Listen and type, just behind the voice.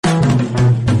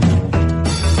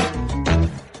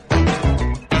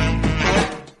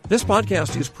This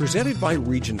podcast is presented by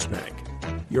Regions Bank.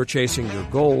 You're chasing your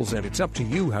goals, and it's up to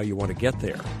you how you want to get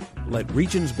there. Let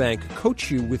Regions Bank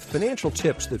coach you with financial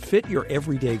tips that fit your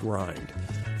everyday grind.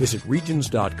 Visit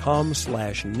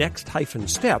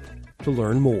regions.com/next-step to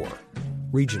learn more.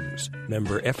 Regions,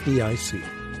 member FDIC.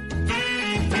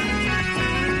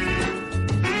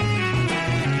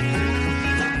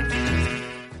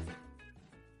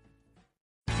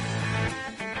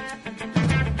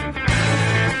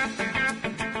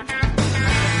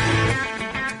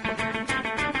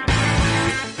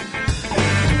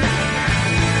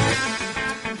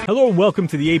 Hello and welcome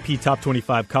to the AP Top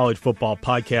 25 College Football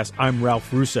Podcast. I'm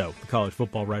Ralph Russo, the college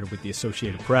football writer with the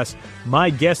Associated Press. My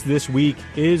guest this week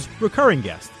is recurring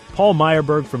guest, Paul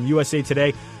Myerberg from USA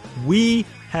Today. We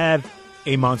have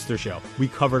a monster show. We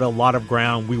covered a lot of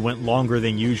ground. We went longer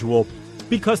than usual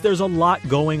because there's a lot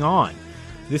going on.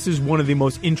 This is one of the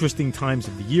most interesting times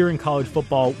of the year in college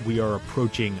football. We are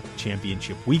approaching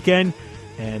championship weekend,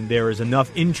 and there is enough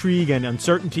intrigue and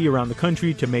uncertainty around the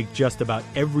country to make just about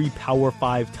every Power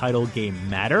 5 title game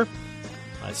matter.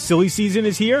 Silly season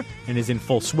is here and is in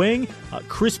full swing.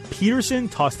 Chris Petersen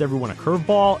tossed everyone a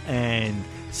curveball and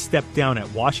stepped down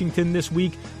at Washington this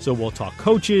week. So we'll talk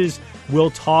coaches.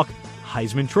 We'll talk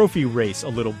Heisman Trophy race a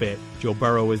little bit. Joe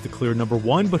Burrow is the clear number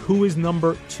one, but who is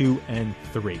number 2 and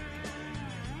 3?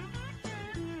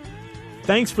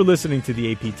 Thanks for listening to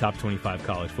the AP Top 25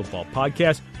 College Football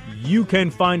Podcast. You can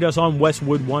find us on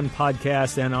Westwood One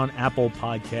Podcast and on Apple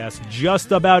Podcasts,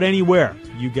 just about anywhere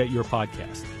you get your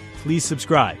podcast. Please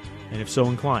subscribe, and if so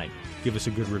inclined, give us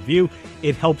a good review.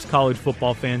 It helps college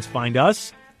football fans find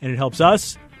us, and it helps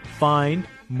us find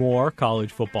more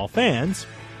college football fans,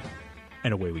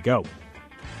 and away we go.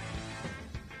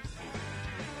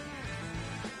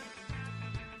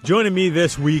 Joining me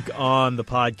this week on the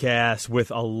podcast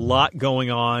with a lot going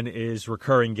on is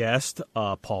recurring guest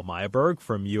Paul Myerberg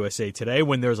from USA Today.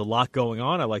 When there's a lot going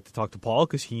on, I like to talk to Paul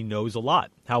because he knows a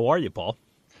lot. How are you, Paul?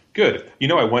 Good. You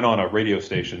know, I went on a radio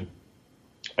station.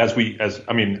 How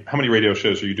many radio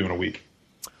shows are you doing a week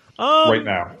right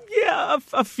now? Yeah,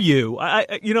 a few.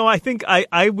 I think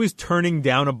I was turning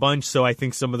down a bunch, so I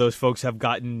think some of those folks have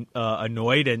gotten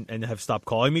annoyed and have stopped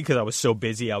calling me because I was so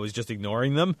busy I was just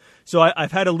ignoring them. So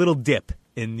I've had a little dip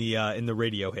in the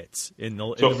radio hits in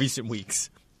the recent weeks.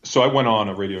 So I went on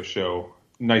a radio show,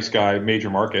 nice guy, major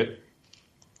market,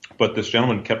 but this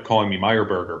gentleman kept calling me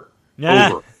Myerberger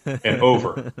over and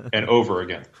over and over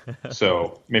again.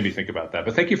 So made me think about that.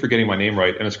 But thank you for getting my name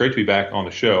right, and it's great to be back on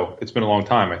the show. It's been a long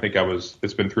time. I think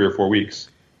it's been 3 or 4 weeks.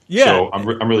 Yeah. So I'm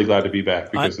really glad to be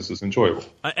back because this is enjoyable.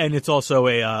 And it's also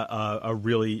a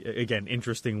really, again,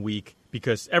 interesting week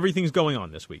because everything's going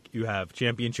on this week. You have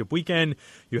championship weekend.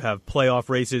 You have playoff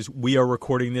races. We are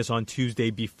recording this on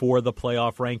Tuesday before the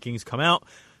playoff rankings come out.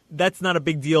 That's not a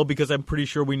big deal because I'm pretty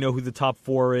sure we know who the top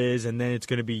 4 is, and then it's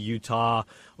going to be Utah,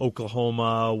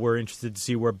 Oklahoma. We're interested to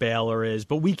see where Baylor is.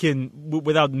 But we can,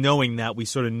 without knowing that, we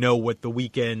sort of know what the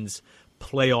weekend's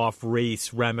playoff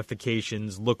race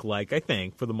ramifications look like, I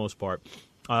think, for the most part.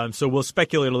 So we'll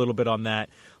speculate a little bit on that,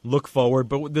 look forward.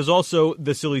 But there's also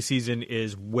the silly season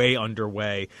is way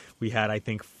underway. We had, I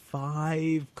think,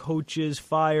 5 coaches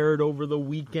fired over the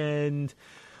weekend.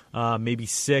 Maybe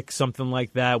 6, something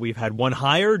like that. We've had 1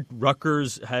 hired.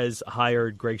 Rutgers has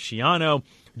hired Greg Schiano.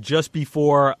 Just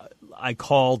before I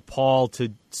called Paul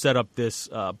to set up this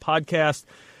podcast,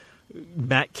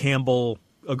 Matt Campbell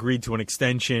agreed to an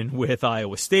extension with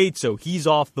Iowa State, so he's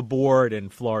off the board,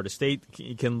 and Florida State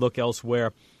can look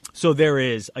elsewhere. So there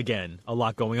is, again, a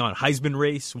lot going on. Heisman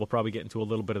race, we'll probably get into a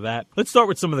little bit of that. Let's start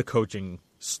with some of the coaching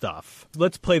stuff.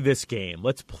 Let's play this game.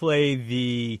 Let's play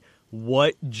the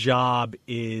what job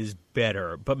is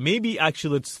better? But maybe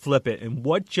actually let's flip it. And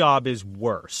what job is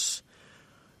worse?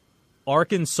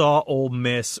 Arkansas, Ole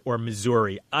Miss, or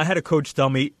Missouri? I had a coach tell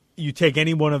me, you take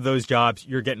any one of those jobs,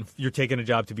 you're taking a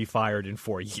job to be fired in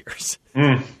 4 years.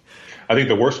 I think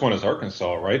the worst one is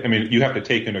Arkansas, right? I mean, you have to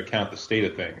take into account the state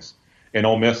of things. And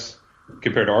Ole Miss,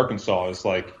 compared to Arkansas, is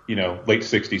like, late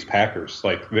 60s Packers.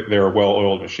 Like, they're a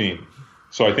well-oiled machine.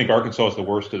 So I think Arkansas is the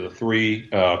worst of the 3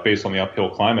 based on the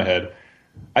uphill climb ahead.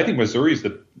 I think Missouri's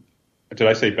did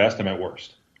I say best? I meant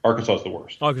worst. Arkansas is the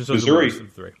worst. Missouri, the worst of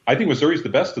the 3. I think Missouri's the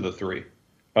best of the 3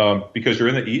 because you're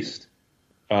in the East.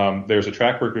 There's a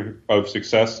track record of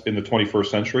success in the 21st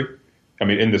century. I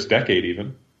mean, in this decade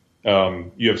even.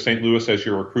 You have St. Louis as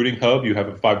your recruiting hub. You have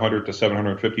a 500 to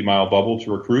 750 mile bubble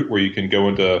to recruit where you can go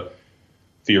into,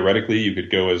 theoretically, you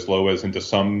could go as low as into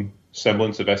some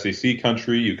semblance of SEC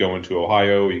country. You go into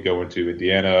Ohio, you go into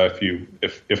Indiana.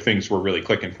 If things were really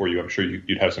clicking for you, I'm sure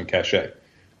you'd have some cachet.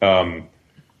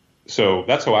 So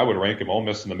that's how I would rank them. Ole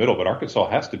Miss in the middle, but Arkansas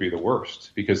has to be the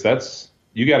worst because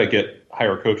you got to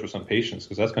hire a coach with some patience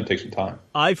because that's going to take some time.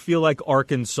 I feel like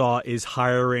Arkansas is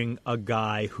hiring a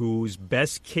guy whose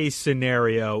best case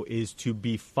scenario is to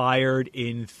be fired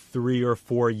in 3 or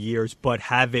 4 years, but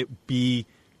have it be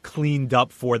cleaned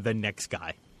up for the next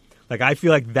guy. Like, I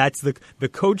feel like that's the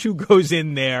coach who goes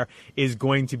in there is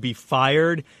going to be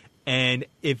fired, and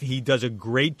if he does a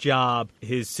great job,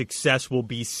 his success will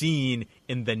be seen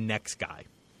in the next guy.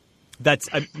 That's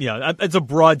that's a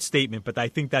broad statement, but I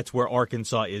think that's where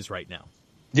Arkansas is right now.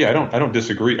 Yeah, I don't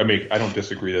disagree. I mean, I don't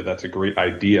disagree that that's a great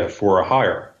idea for a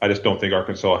hire. I just don't think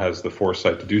Arkansas has the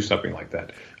foresight to do something like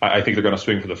that. I think they're going to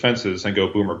swing for the fences and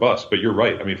go boom or bust. But you're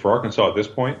right. I mean, for Arkansas at this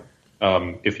point,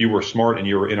 if you were smart and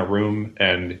you were in a room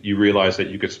and you realized that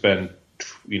you could spend,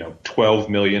 $12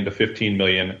 million to $15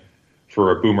 million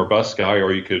for a boom or bust guy,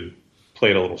 or you could play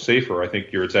it a little safer, I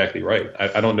think you're exactly right.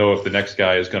 I don't know if the next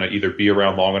guy is going to either be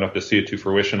around long enough to see it to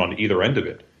fruition on either end of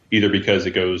it, either because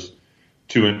it goes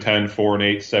 2-10,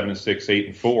 4-8,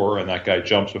 7-6, 8-4, and that guy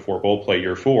jumps before bowl play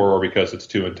year 4, or because it's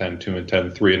 2-10,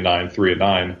 2-10, 3-9,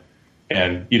 3-9,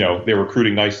 and they're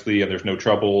recruiting nicely and there's no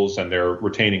troubles and they're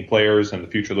retaining players and the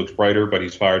future looks brighter, but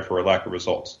he's fired for a lack of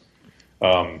results.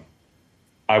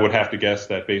 I would have to guess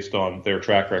that based on their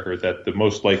track record, that the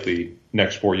most likely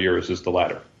next 4 years is the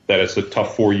latter. That it's a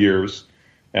tough 4 years,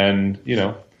 and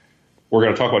we're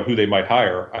going to talk about who they might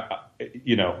hire. If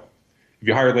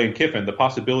you hire Lane Kiffin, the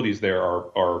possibilities there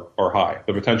are high.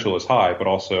 The potential is high, but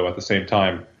also at the same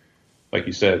time, like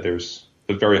you said, there's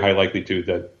a very high likelihood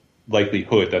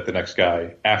that the next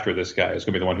guy after this guy is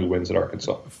going to be the one who wins at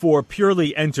Arkansas. For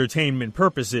purely entertainment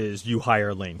purposes, you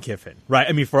hire Lane Kiffin, right?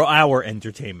 I mean, for our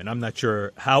entertainment, I'm not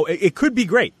sure how it could be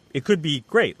great. It could be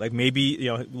great. Like maybe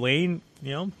Lane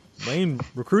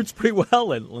recruits pretty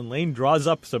well, and Lane draws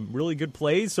up some really good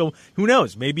plays. So who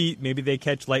knows? Maybe they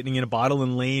catch lightning in a bottle,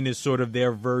 and Lane is sort of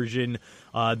their version,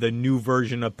 the new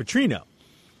version of Petrino,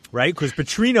 right? Because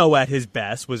Petrino at his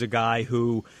best was a guy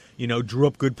who drew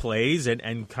up good plays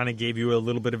and kind of gave you a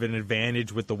little bit of an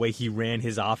advantage with the way he ran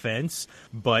his offense,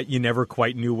 but you never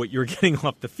quite knew what you were getting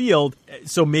off the field.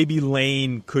 So maybe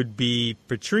Lane could be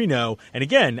Petrino. And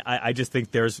again, I just think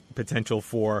there's potential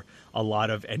for a lot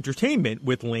of entertainment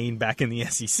with Lane back in the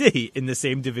SEC in the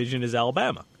same division as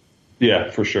Alabama.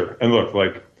 Yeah, for sure. And look,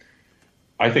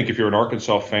 I think if you're an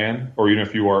Arkansas fan, or even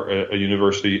if you are a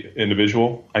university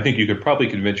individual, I think you could probably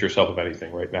convince yourself of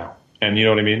anything right now. And you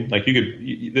know what I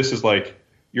mean? This is like,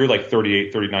 you're like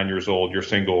 38, 39 years old, you're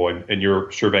single, and you're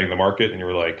surveying the market, and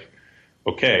you're like,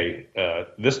 okay,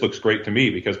 this looks great to me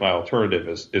because my alternative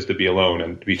is to be alone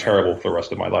and to be terrible for the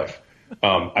rest of my life.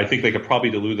 I think they could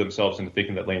probably delude themselves into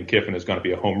thinking that Lane Kiffin is going to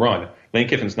be a home run. Lane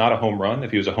Kiffin's not a home run.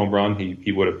 If he was a home run,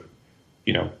 he would have,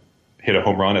 hit a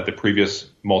home run at the previous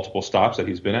multiple stops that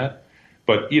he's been at.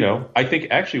 But, I think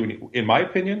actually, in my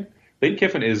opinion, Lane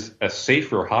Kiffin is a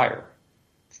safer hire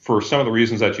for some of the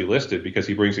reasons that you listed, because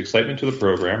he brings excitement to the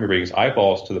program. He brings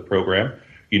eyeballs to the program.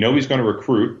 He's going to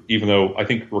recruit, even though I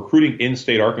think recruiting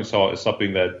in-state Arkansas is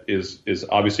something that is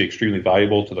obviously extremely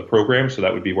valuable to the program, so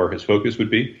that would be where his focus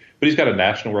would be. But he's got a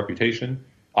national reputation,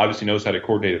 obviously knows how to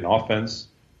coordinate an offense,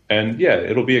 and yeah,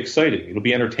 it'll be exciting. It'll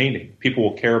be entertaining. People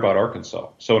will care about Arkansas.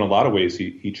 So in a lot of ways,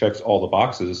 he checks all the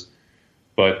boxes,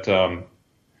 but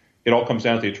it all comes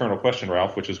down to the eternal question,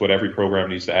 Ralph, which is what every program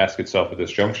needs to ask itself at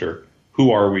this juncture.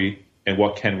 Who are we and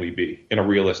what can we be in a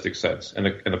realistic sense? And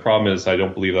the problem is I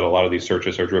don't believe that a lot of these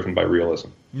searches are driven by realism.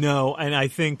 No, and I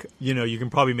think, you can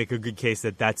probably make a good case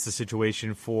that that's the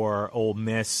situation for Ole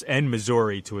Miss and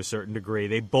Missouri to a certain degree.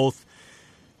 They both,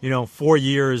 4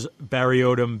 years, Barry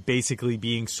Odom basically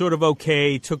being sort of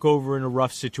okay, took over in a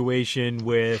rough situation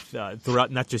with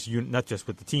throughout not just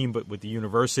with the team but with the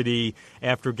university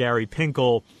after Gary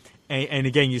Pinkel. And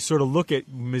again, you sort of look at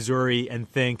Missouri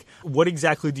and think, what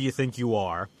exactly do you think you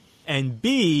are? And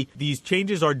B, these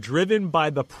changes are driven by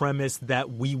the premise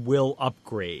that we will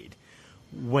upgrade,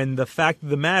 when the fact of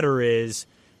the matter is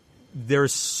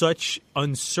there's such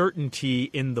uncertainty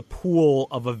in the pool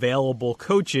of available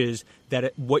coaches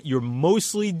that what you're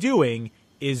mostly doing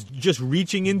is just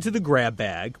reaching into the grab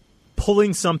bag,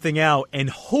 pulling something out and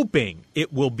hoping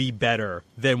it will be better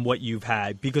than what you've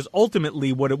had, because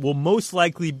ultimately what it will most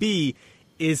likely be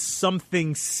is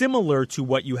something similar to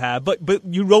what you have, but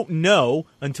you don't know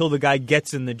until the guy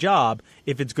gets in the job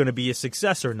if it's going to be a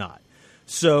success or not.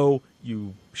 So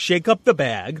you shake up the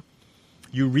bag,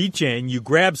 you reach in, you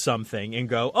grab something and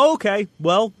go, oh, okay,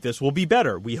 well, this will be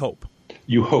better, we hope.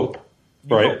 You hope,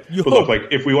 right? You hope.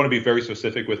 Look, if we want to be very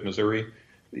specific with Missouri,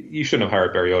 you shouldn't have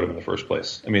hired Barry Odom in the first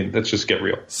place. I mean, let's just get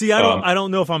real. See, I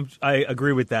don't know if I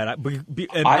agree with that.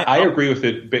 I agree with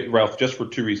it, Ralph, just for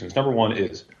two reasons. Number one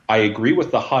is I agree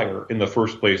with the hire in the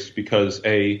first place because,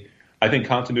 I think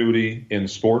continuity in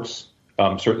sports,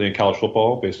 certainly in college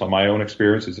football, based on my own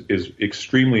experience, is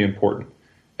extremely important.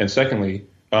 And secondly,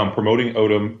 promoting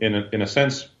Odom, in a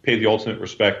sense, paid the ultimate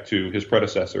respect to his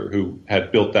predecessor, who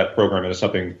had built that program into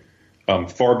something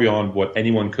far beyond what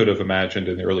anyone could have imagined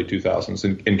in the early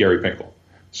 2000s in Gary Pinkel.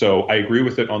 So I agree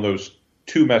with it on those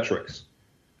two metrics.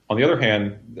 On the other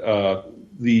hand,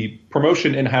 the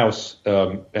promotion in-house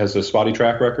has a spotty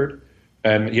track record,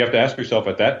 and you have to ask yourself,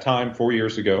 at that time, 4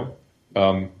 years ago,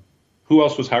 who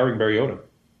else was hiring Barry Odom?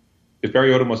 If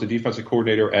Barry Odom was a defensive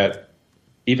coordinator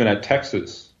even at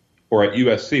Texas or at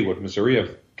USC, would Missouri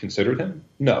have considered him?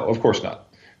 No, of course not.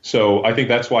 So I think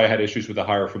that's why I had issues with the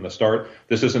hire from the start.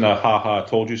 This isn't a ha-ha,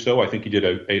 told you so. I think he did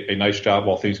a nice job,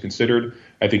 all things considered.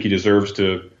 I think he deserves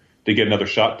to get another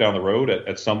shot down the road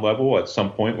at some level, at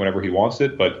some point, whenever he wants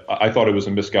it. But I thought it was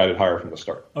a misguided hire from the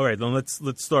start. All right, then let's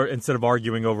start, instead of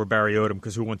arguing over Barry Odom,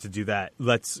 because who wants to do that?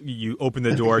 You open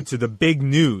the door to the big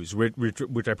news,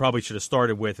 which I probably should have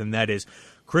started with, and that is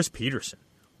Chris Petersen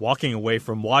walking away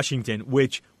from Washington,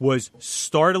 which was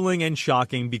startling and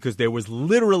shocking because there was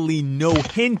literally no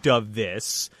hint of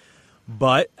this.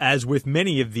 But as with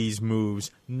many of these moves,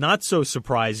 not so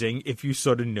surprising if you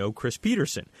sort of know Chris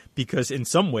Petersen, because in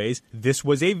some ways this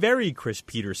was a very Chris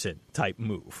Petersen type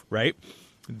move, right?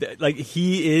 Like,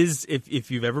 he is, if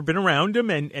you've ever been around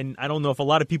him, and I don't know if a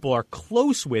lot of people are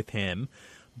close with him,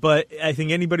 but I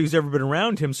think anybody who's ever been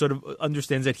around him sort of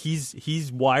understands that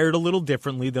he's wired a little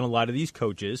differently than a lot of these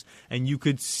coaches. And you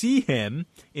could see him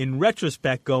in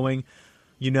retrospect going,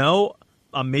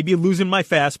 I'm maybe losing my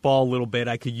fastball a little bit.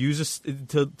 I could use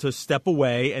to step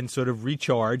away and sort of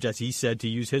recharge, as he said, to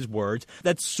use his words.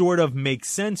 That sort of makes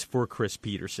sense for Chris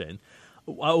Petersen.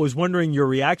 I was wondering your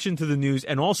reaction to the news,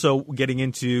 and also getting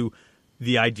into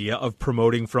the idea of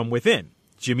promoting from within.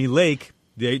 Jimmy Lake,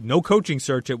 no coaching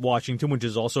search at Washington, which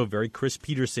is also very Chris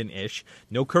Petersen-ish.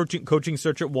 No coaching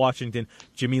search at Washington.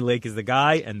 Jimmy Lake is the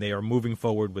guy, and they are moving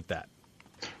forward with that.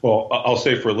 Well, I'll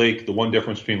say for Lake, the one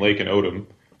difference between Lake and Odom,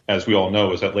 as we all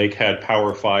know, is that Lake had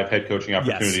Power 5 head coaching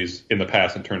opportunities in the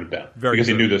past and turned it down because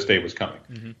he knew this day was coming.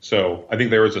 Mm-hmm. So I think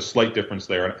there is a slight difference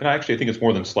there. And actually, I think it's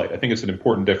more than slight. I think it's an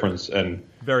important difference and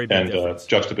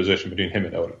juxtaposition between him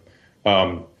and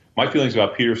Odom. My feelings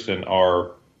about Petersen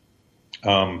are,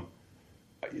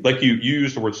 like you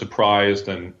used the word surprised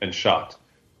and shocked.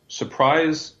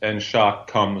 Surprise and shock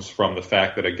comes from the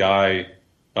fact that a guy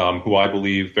who I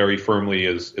believe very firmly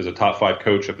is a top 5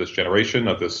 coach of this generation,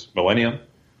 of this millennium,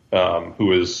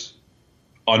 who is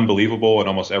unbelievable in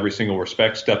almost every single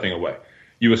respect, stepping away.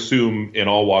 You assume in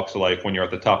all walks of life when you're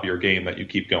at the top of your game that you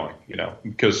keep going,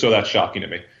 because that's shocking to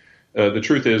me. The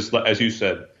truth is, as you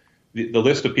said, the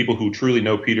list of people who truly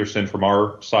know Petersen from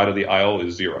our side of the aisle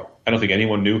is zero. I don't think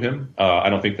anyone knew him. I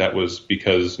don't think that was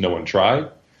because no one tried.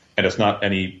 And it's not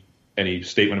any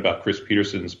statement about Chris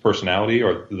Petersen's personality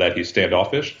or that he's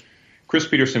standoffish. Chris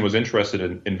Petersen was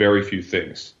interested in very few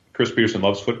things. Chris Petersen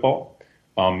loves football.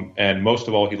 And most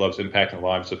of all, he loves impacting the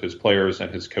lives of his players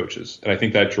and his coaches. And I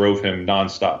think that drove him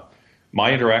nonstop.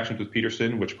 My interactions with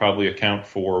Petersen, which probably account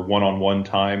for one-on-one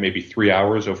time, maybe 3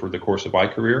 hours over the course of my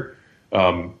career,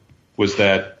 was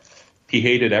that he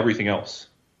hated everything else.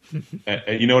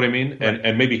 And you know what I mean? Right.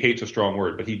 And maybe hate's a strong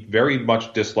word, but he very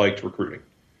much disliked recruiting.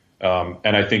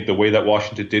 And I think the way that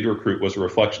Washington did recruit was a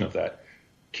reflection of that.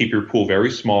 Keep your pool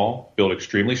very small, build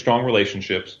extremely strong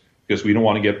relationships, because we don't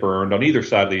want to get burned on either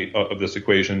side of this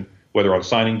equation, whether on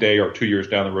signing day or 2 years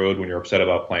down the road when you're upset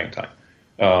about playing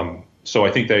time. So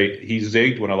I think he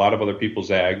zigged when a lot of other people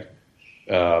zagged.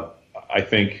 I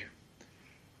think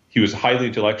he was highly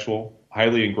intellectual,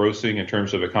 highly engrossing in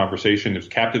terms of a conversation. It was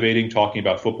captivating, talking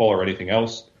about football or anything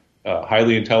else,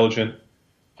 highly intelligent.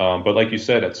 But like you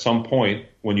said, at some point,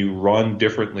 when you run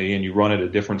differently and you run at a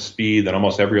different speed than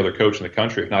almost every other coach in the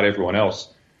country, if not everyone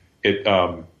else,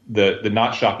 the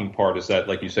not shocking part is that,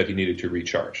 like you said, he needed to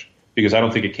recharge. Because I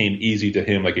don't think it came easy to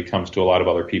him like it comes to a lot of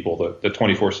other people, the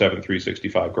 24/7,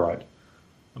 365 grind.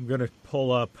 I'm going to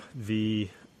pull up the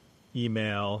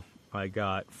email I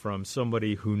got from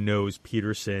somebody who knows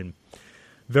Petersen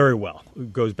very well.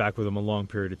 Goes back with him a long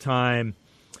period of time.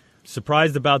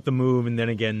 Surprised about the move, and then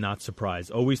again, not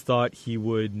surprised. Always thought he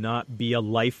would not be a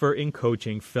lifer in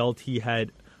coaching. Felt he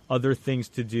had other things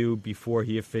to do before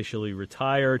he officially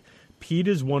retired. Pete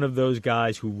is one of those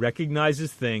guys who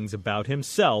recognizes things about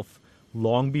himself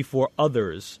long before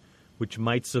others which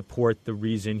might support the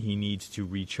reason he needs to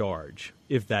recharge,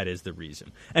 if that is the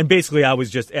reason. And basically, I was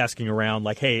just asking around,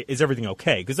 like, hey, is everything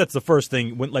okay? Because that's the first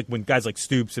thing when guys like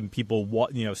Stoops and people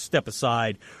step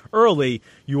aside early.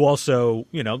 You also,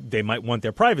 they might want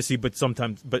their privacy, but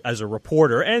as a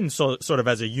reporter and sort of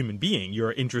as a human being,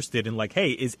 you're interested in, like, hey,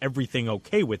 is everything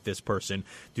okay with this person?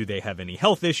 Do they have any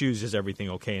health issues? Is everything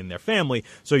okay in their family?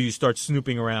 So you start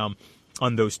snooping around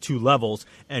on those two levels,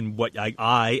 and what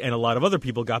I and a lot of other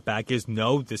people got back is,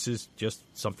 no, this is just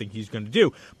something he's going to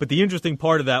do. But the interesting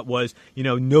part of that was,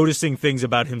 noticing things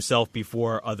about himself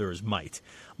before others might.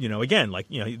 Again,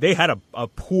 they had a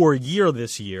poor year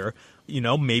this year.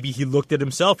 Maybe he looked at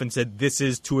himself and said, this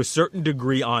is to a certain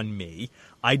degree on me.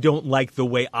 I don't like the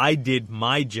way I did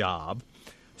my job.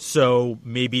 So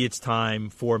maybe it's time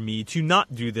for me to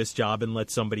not do this job and let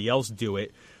somebody else do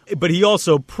it. But he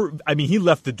also, he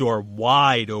left the door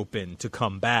wide open to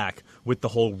come back with the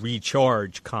whole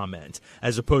recharge comment,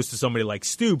 as opposed to somebody like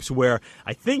Stoops, where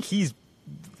I think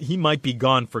he might be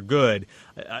gone for good.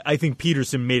 I think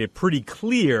Petersen made it pretty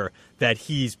clear that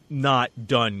he's not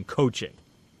done coaching.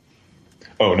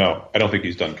 Oh, no, I don't think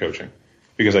he's done coaching.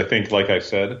 Because I think, like I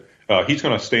said, he's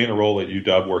going to stay in a role at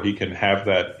UW where he can have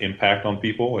that impact on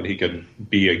people and he can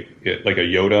be like a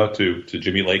Yoda to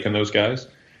Jimmy Lake and those guys.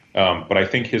 But I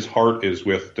think his heart is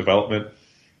with development,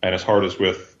 and his heart is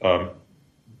with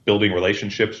building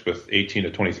relationships with 18 to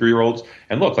 23-year-olds.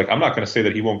 And look, I'm not going to say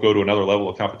that he won't go to another level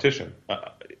of competition.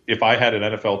 If I had an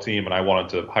NFL team and I wanted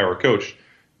to hire a coach,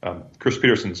 Chris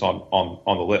Petersen's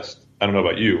on the list. I don't know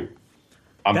about you.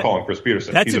 I'm calling Chris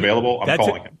Petersen. He's available. I'm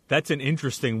calling him. That's an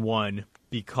interesting one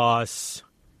because,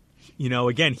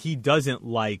 again, he doesn't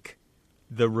like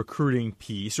the recruiting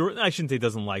piece, or I shouldn't say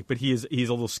doesn't like, but he's a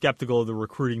little skeptical of the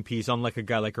recruiting piece. Unlike a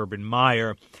guy like Urban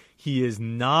Meyer, he is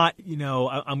not.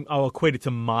 I'll equate it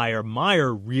to Meyer.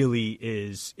 Meyer really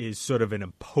is sort of an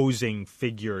imposing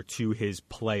figure to his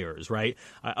players, right?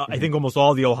 I think almost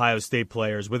all the Ohio State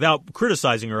players, without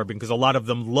criticizing Urban, because a lot of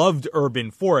them loved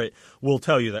Urban for it, will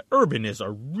tell you that Urban is a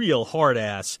real hard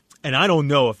ass. And I don't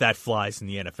know if that flies in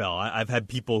the NFL. I've had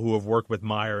people who have worked with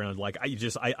Meyer, and I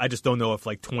just don't know if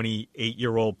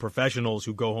 28-year-old professionals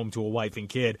who go home to a wife and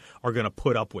kid are going to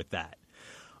put up with that.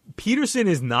 Petersen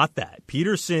is not that.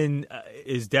 Petersen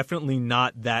is definitely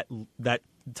not that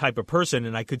type of person,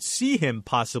 and I could see him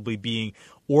possibly being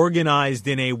organized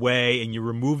in a way, and you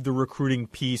remove the recruiting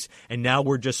piece, and now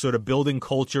we're just sort of building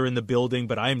culture in the building,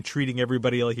 but I am treating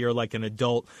everybody here like an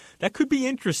adult. That could be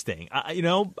interesting.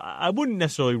 I wouldn't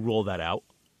necessarily rule that out.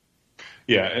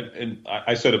 Yeah, and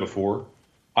I said it before.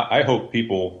 I hope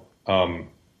people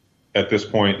at this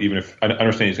point, even if I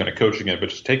understand he's going to coach again, but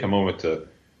just take a moment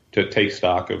to take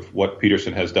stock of what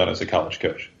Petersen has done as a college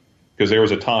coach. Because there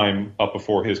was a time up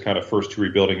before his kind of first two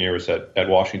rebuilding years at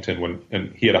Washington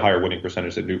and he had a higher winning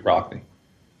percentage than Newt Rockne,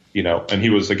 and he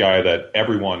was the guy that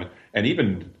everyone, and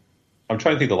even I'm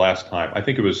trying to think the last time, I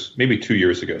think it was maybe 2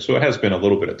 years ago. So it has been a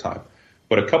little bit of time.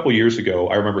 But a couple years ago,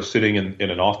 I remember sitting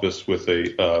in an office with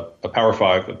a Power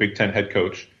 5, a Big Ten head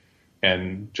coach,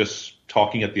 and just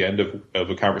talking at the end of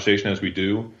a conversation as we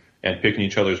do and picking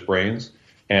each other's brains.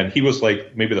 And he was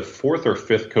like maybe the fourth or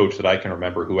fifth coach that I can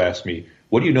remember who asked me,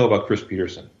 what do you know about Chris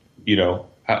Petersen?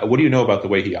 What do you know about the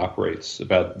way he operates,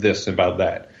 about this and about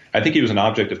that? I think he was an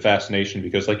object of fascination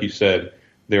because, like you said,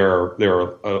 there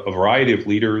are a variety of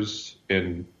leaders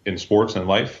in sports and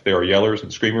life. There are yellers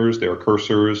and screamers. There are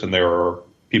cursors, and there are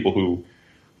people who,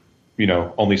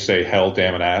 only say hell,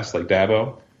 damn, and ass like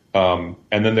Dabo.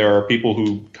 And then there are people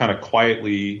who kind of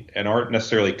quietly and aren't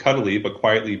necessarily cuddly, but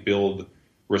quietly build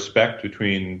respect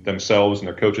between themselves and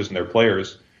their coaches and their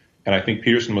players. And I think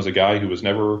Petersen was a guy who was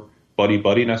never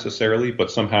buddy-buddy necessarily,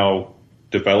 but somehow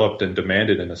developed and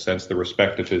demanded, in a sense, the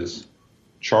respect of his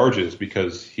charges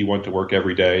because he went to work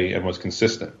every day and was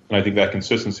consistent. And I think that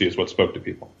consistency is what spoke to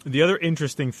people. The other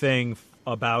interesting thing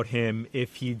about him,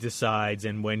 if he decides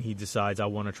and when he decides, I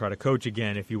want to try to coach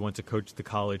again, if he wants to coach the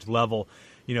college level,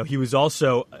 he was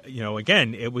also,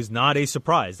 again, it was not a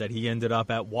surprise that he ended up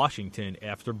at Washington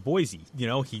after Boise.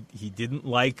 He didn't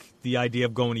like the idea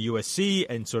of going to USC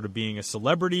and sort of being a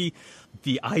celebrity.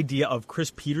 The idea of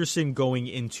Chris Petersen going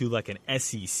into an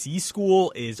SEC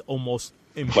school is almost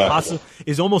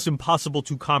impossible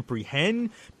to comprehend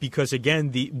because,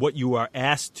 again, what you are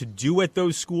asked to do at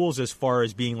those schools as far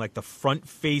as being the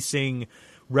front-facing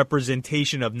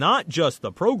representation of not just the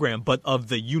program but of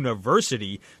the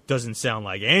university doesn't sound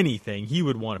like anything he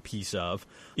would want a piece of.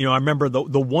 I remember the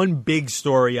one big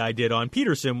story I did on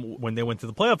Petersen when they went to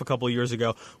the playoff a couple of years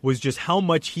ago was just how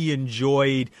much he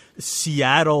enjoyed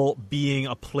Seattle being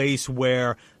a place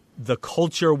where the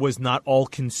culture was not all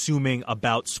consuming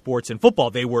about sports and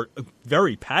football. They were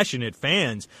very passionate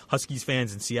fans, Huskies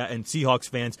fans and Seahawks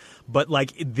fans, but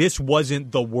like this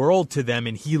wasn't the world to them.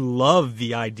 And he loved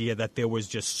the idea that there was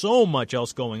just so much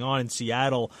else going on in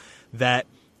Seattle that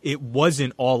it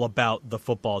wasn't all about the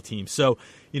football team. So,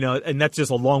 and that's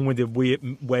just a long-winded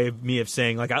way of me of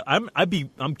saying, like,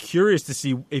 I'm curious to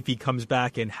see if he comes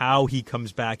back and how he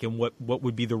comes back and what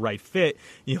would be the right fit.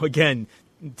 Again,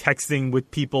 texting with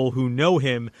people who know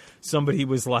him, somebody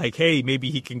was like, hey,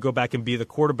 maybe he can go back and be the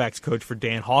quarterback's coach for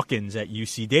Dan Hawkins at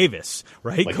UC Davis,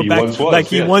 right? Like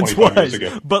he once was.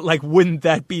 But like, wouldn't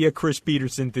that be a Chris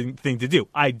Petersen thing to do?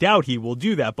 I doubt he will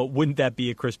do that, but wouldn't that be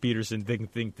a Chris Petersen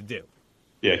thing to do?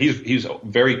 Yeah, he's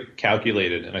very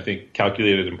calculated, and I think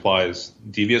calculated implies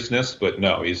deviousness, but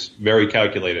no, he's very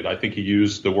calculated. I think he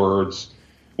used the words,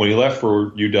 when he left for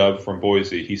UW from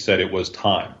Boise, he said it was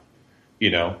time.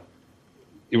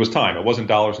 It was time. It wasn't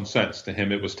dollars and cents. To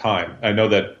him, it was time. I know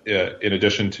that in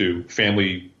addition to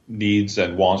family needs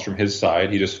and wants from his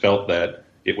side, he just felt that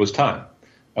it was time.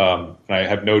 And I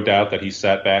have no doubt that he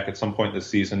sat back at some point this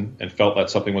season and felt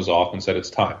that something was off and said it's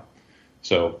time.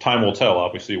 So time will tell,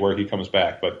 obviously, where he comes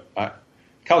back. But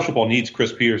college football needs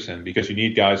Chris Petersen because you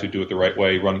need guys who do it the right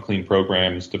way, run clean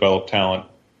programs, develop talent,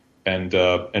 and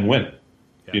win.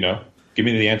 Yeah. Give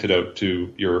me the antidote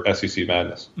to your SEC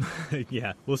madness.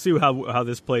 Yeah, we'll see how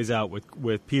this plays out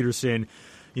with Petersen.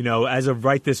 As of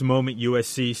right this moment,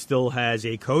 USC still has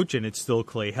a coach, and it's still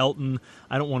Clay Helton.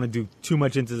 I don't want to do too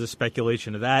much into the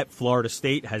speculation of that. Florida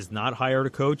State has not hired a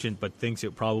coach, but thinks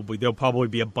there'll probably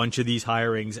be a bunch of these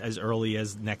hirings as early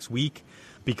as next week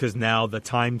because now the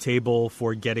timetable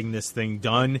for getting this thing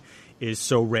done is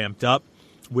so ramped up.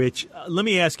 Which, let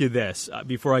me ask you this,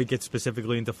 before I get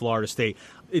specifically into Florida State.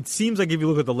 It seems like if you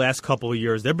look at the last couple of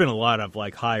years, there have been a lot of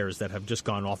like hires that have just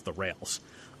gone off the rails.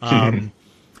 And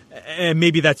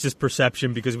maybe that's just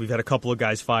perception because we've had a couple of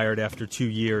guys fired after 2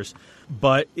 years.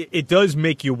 But it does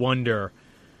make you wonder,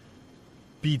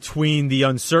 between the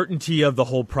uncertainty of the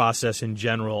whole process in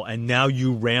general and now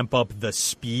you ramp up the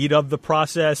speed of the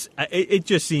process, it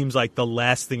just seems like the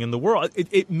last thing in the world.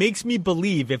 It makes me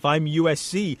believe if I'm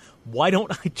USC, why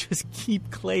don't I just keep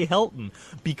Clay Helton?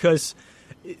 Because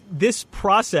this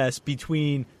process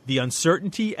between the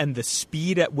uncertainty and the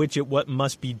speed at which what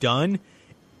must be done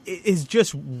is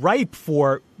just ripe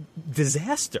for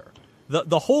disaster.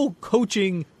 The whole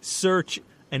coaching search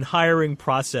and hiring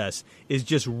process is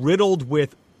just riddled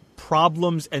with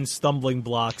problems and stumbling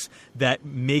blocks that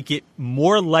make it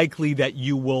more likely that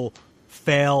you will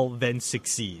fail than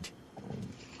succeed.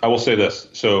 I will say this.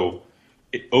 So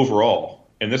overall,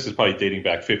 and this is probably dating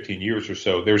back 15 years or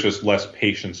so, there's just less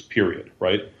patience, period,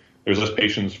 right? There's less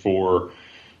patience for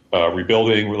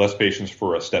rebuilding, less patience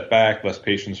for a step back, less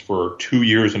patience for 2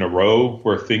 years in a row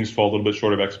where things fall a little bit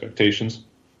short of expectations.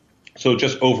 So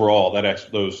just overall,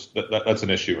 that's an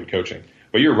issue in coaching.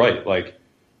 But you're right. Like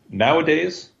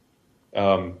nowadays,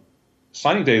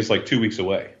 signing day is like 2 weeks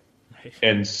away,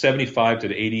 and 75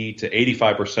 to 80 to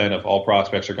 85% of all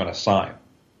prospects are going to sign,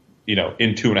 in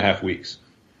 2.5 weeks.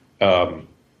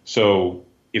 So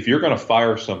if you're going to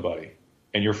fire somebody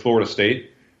and you're Florida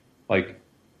State, like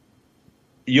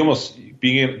you almost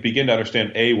begin to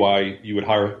understand A, why you would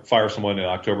fire someone in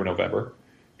October, November,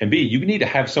 and B, you need to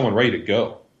have someone ready to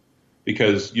go.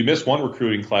 Because you miss one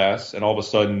recruiting class and all of a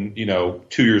sudden,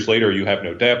 2 years later, you have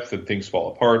no depth and things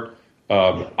fall apart.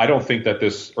 I don't think that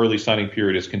this early signing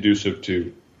period is conducive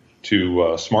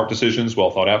to smart decisions, well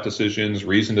thought out decisions,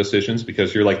 reasoned decisions,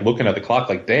 because you're like looking at the clock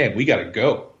like, damn, we got to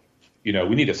go. We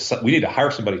need to hire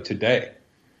somebody today.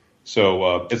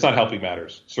 So it's not helping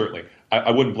matters, certainly. I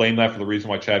wouldn't blame that for the reason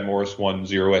why Chad Morris won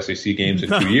 0 SEC games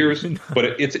in 2 years.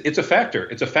 But it's a factor.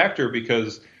 It's a factor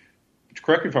because,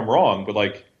 correct me if I'm wrong, but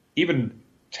like, even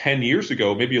 10 years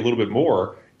ago, maybe a little bit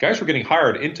more, guys were getting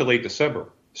hired into late December,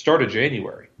 start of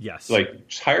January. Yes. Like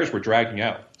hires were dragging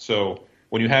out. So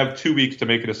when you have 2 weeks to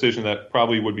make a decision that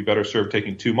probably would be better served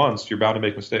taking 2 months, you're bound to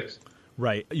make mistakes.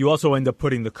 Right. You also end up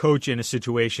putting the coach in a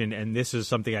situation, and this is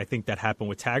something I think that happened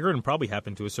with Taggart and probably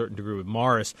happened to a certain degree with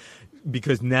Morris,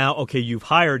 because now, okay, you've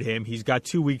hired him. He's got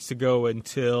 2 weeks to go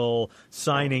until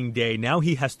signing day. Now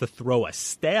he has to throw a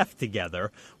staff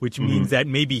together, which means that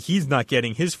maybe he's not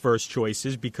getting his first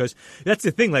choices, because that's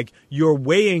the thing. Like, you're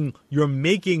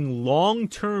making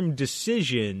long-term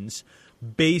decisions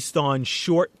based on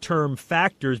short-term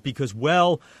factors because,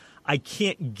 well, I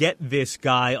can't get this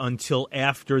guy until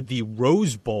after the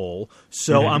Rose Bowl,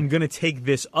 so I'm going to take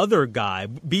this other guy,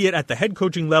 be it at the head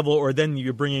coaching level or then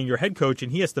you're bringing your head coach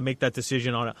and he has to make that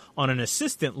decision on an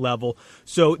assistant level.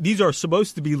 So these are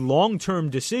supposed to be long-term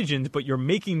decisions, but you're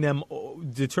making them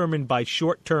determined by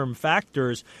short-term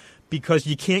factors because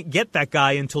you can't get that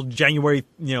guy until January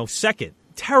 2nd.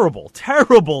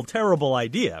 Terrible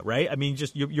idea, right? I mean,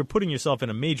 just you're putting yourself in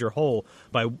a major hole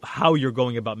by how you're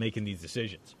going about making these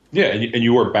decisions. Yeah, and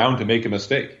you are bound to make a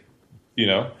mistake.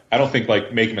 I don't think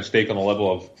make a mistake on the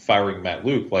level of firing Matt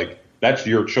Luke. That's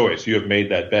your choice. You have made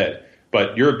that bet.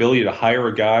 But your ability to hire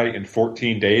a guy in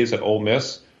 14 days at Ole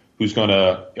Miss who's going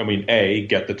to, A,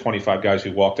 get the 25 guys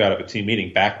who walked out of a team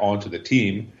meeting back onto the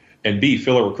team, and B,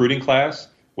 fill a recruiting class,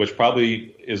 which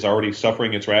probably is already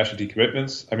suffering its rash of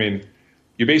decommitments.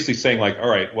 You're basically saying all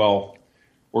right, well,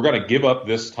 we're going to give up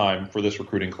this time for this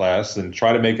recruiting class and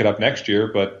try to make it up next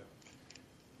year, but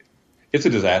it's a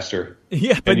disaster.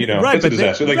 Yeah, but it's a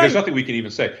disaster. There's nothing we can even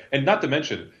say. And not to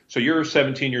mention, so you're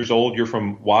 17 years old, you're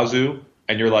from Wazoo,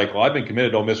 and you're like, well, I've been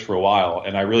committed to Ole Miss for a while,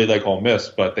 and I really like Ole Miss,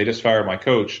 but they just fired my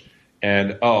coach.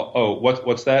 And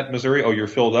what's that, Missouri? Oh, you're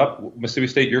filled up. Mississippi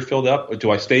State, you're filled up.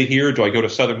 Do I stay here? Do I go to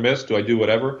Southern Miss? Do I do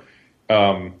whatever?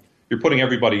 You're putting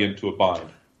everybody into a bind.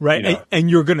 Right, and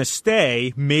you're going to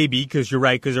stay, maybe, because you're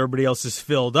right, because everybody else is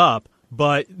filled up,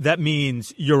 but that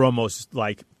means you're almost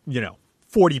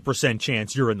 40%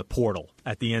 chance you're in the portal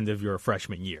at the end of your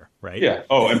freshman year, right? Yeah.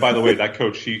 Oh, and by the way, that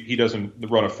coach, he doesn't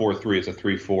run a 4-3, it's a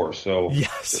 3-4, so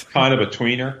yes. It's kind of a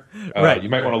tweener. Right. You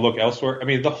might want to look elsewhere.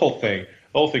 The whole thing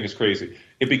is crazy.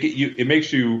 It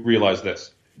makes you realize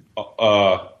this.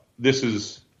 This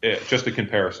is just a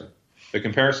comparison. The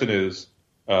comparison is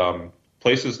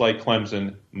places like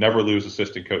Clemson never lose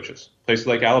assistant coaches. Places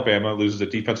like Alabama loses a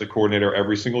defensive coordinator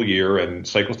every single year and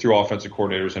cycles through offensive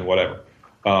coordinators and whatever.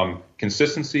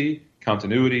 Consistency,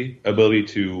 continuity, ability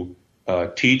to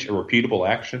teach a repeatable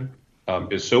action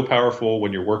is so powerful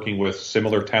when you're working with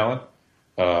similar talent.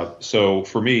 So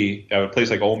for me, at a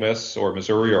place like Ole Miss or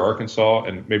Missouri or Arkansas,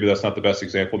 and maybe that's not the best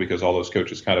example because all those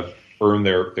coaches kind of earn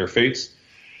their fates,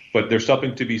 but there's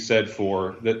something to be said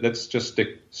for let's just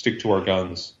stick to our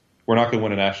guns. We're not going to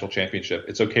win a national championship.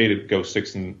 It's okay to go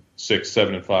 6-6,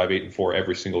 7-5, 8-4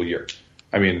 every single year.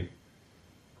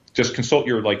 Just consult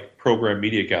your program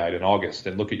media guide in August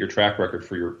and look at your track record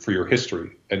for your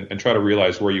history and try to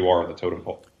realize where you are on the totem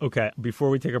pole. Okay, before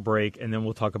we take a break, and then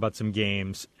we'll talk about some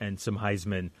games and some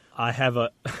Heisman, I have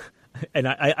and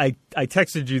I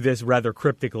texted you this rather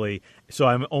cryptically, so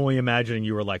I'm only imagining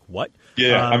you were like, what?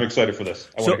 Yeah, I'm excited for this.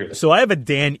 I want to hear this. So I have a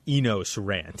Dan Enos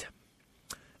rant.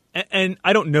 And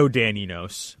I don't know Dan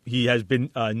Enos. He has been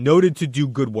noted to do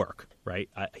good work, right?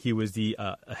 He was the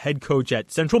head coach at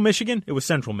Central Michigan. It was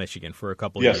Central Michigan for a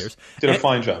couple of years. Did a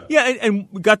fine job. Yeah, and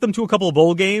got them to a couple of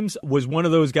bowl games. Was one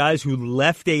of those guys who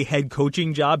left a head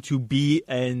coaching job to be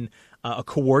a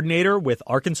coordinator with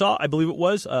Arkansas, I believe it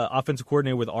was, offensive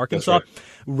coordinator with Arkansas,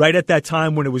 right at that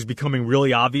time when it was becoming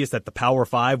really obvious that the Power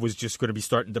Five was just going to be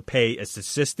starting to pay its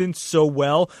assistants so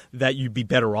well that you'd be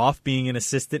better off being an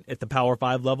assistant at the Power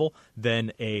Five level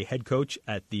than a head coach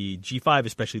at the G5,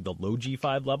 especially the low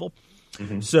G5 level.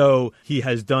 Mm-hmm. So he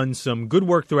has done some good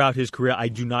work throughout his career. I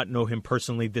do not know him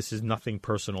personally. This is nothing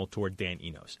personal toward Dan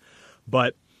Enos.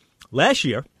 But last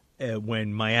year,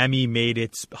 when Miami made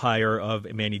its hire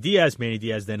of Manny Diaz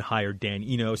then hired Dan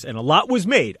Enos, and a lot was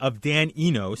made of Dan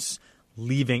Enos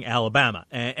leaving Alabama.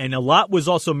 And a lot was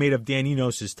also made of Dan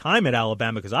Enos' time at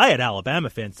Alabama, because I had Alabama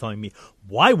fans telling me,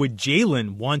 why would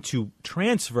Jalen want to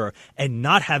transfer and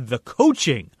not have the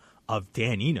coaching of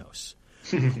Dan Enos?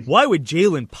 Why would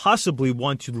Jalen possibly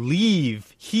want to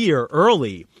leave here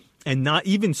early and not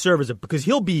even serve because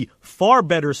he'll be far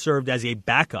better served as a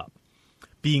backup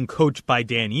being coached by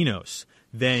Dan Enos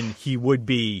than he would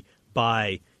be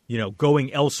by,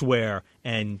 going elsewhere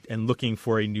and looking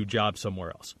for a new job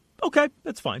somewhere else. Okay,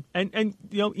 that's fine. And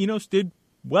Enos did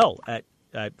well at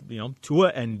Tua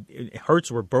and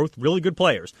Hurts were both really good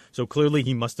players. So clearly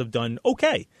he must have done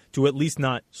okay to at least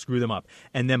not screw them up.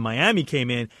 And then Miami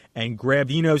came in and grabbed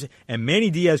Enos, and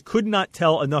Manny Diaz could not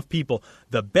tell enough people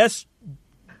the best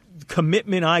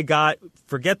commitment I got,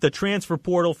 forget the transfer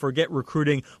portal, forget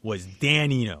recruiting, was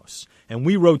Dan Enos. And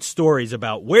we wrote stories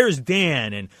about where's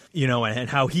Dan and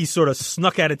how he sort of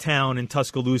snuck out of town in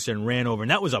Tuscaloosa and ran over.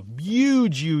 And that was a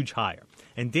huge, huge hire.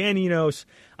 And Dan Enos,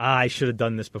 I should have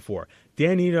done this before.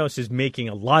 Dan Enos is making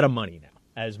a lot of money now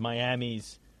as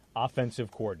Miami's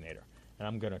offensive coordinator. And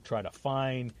I'm going to try to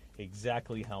find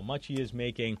exactly how much he is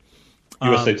making.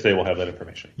 USA Today will have that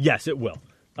information. Yes, it will.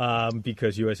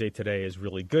 Because USA Today is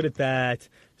really good at that.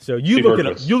 So you look it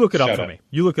up. You look it up for me.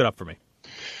 You look it up for me.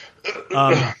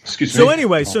 Excuse me. So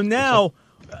anyway, so now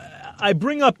I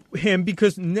bring up him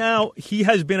because now he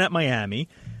has been at Miami,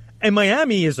 and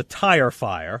Miami is a tire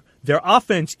fire. Their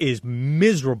offense is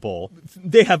miserable.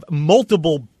 They have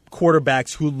multiple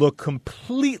quarterbacks who look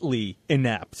completely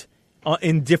inept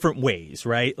in different ways,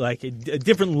 right? Like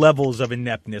different levels of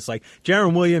ineptness. Like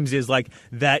Jaron Williams is like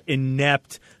that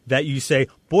inept that you say,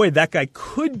 boy, that guy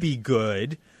could be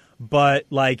good, but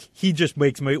like he just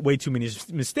makes way too many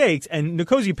mistakes. And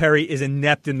N'Kosi Perry is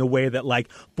inept in the way that like,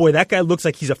 boy, that guy looks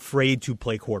like he's afraid to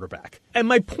play quarterback. And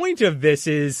my point of this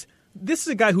is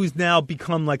a guy who's now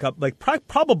become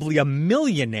probably a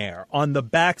millionaire on the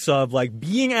backs of like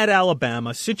being at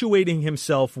Alabama, situating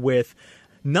himself with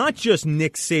not just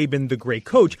Nick Saban, the great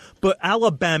coach, but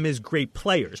Alabama's great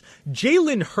players.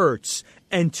 Jalen Hurts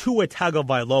and Tua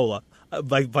Tagovailoa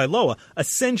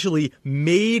essentially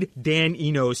made Dan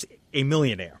Enos a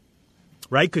millionaire,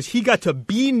 right? Because he got to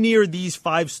be near these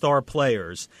five-star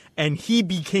players, and he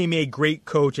became a great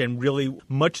coach and really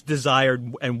much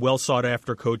desired and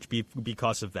well-sought-after coach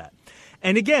because of that.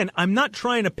 And again, I'm not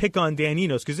trying to pick on Dan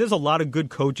Enos because there's a lot of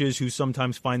good coaches who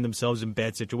sometimes find themselves in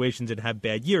bad situations and have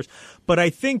bad years. But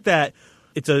I think that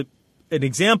it's an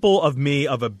example of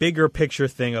a bigger picture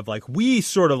thing of like we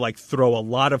sort of like throw a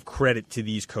lot of credit to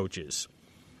these coaches,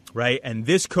 right? And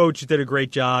this coach did a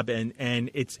great job, and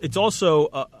it's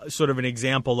also sort of an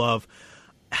example of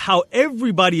how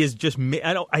everybody is just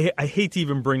I hate to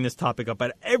even bring this topic up,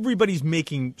 but everybody's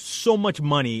making so much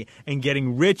money and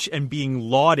getting rich and being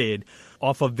lauded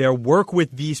off of their work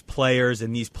with these players,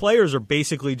 and these players are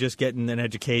basically just getting an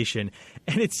education.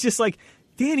 And it's just like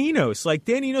Dan Enos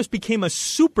became a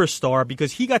superstar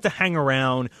because he got to hang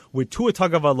around with Tua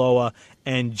Tagovailoa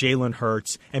and Jalen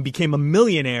Hurts, and became a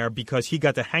millionaire because he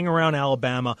got to hang around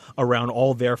Alabama around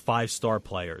all their five-star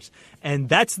players. And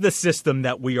that's the system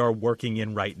that we are working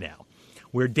in right now,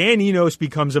 where Dan Enos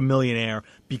becomes a millionaire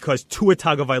because Tua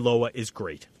Tagovailoa is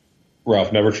great.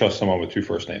 Ralph, never trust someone with two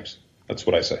first names. That's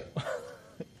what I say.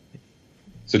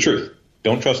 It's the truth.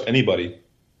 Don't trust anybody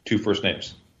two first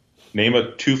names. Name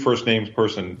a two first names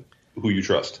person who you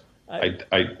trust.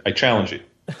 I challenge you.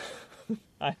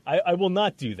 I will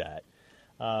not do that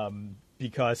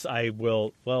because I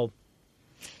will. Well,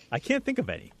 I can't think of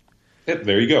any. Yeah,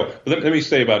 there you go. Let me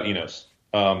say about Enos.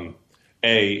 We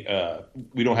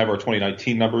don't have our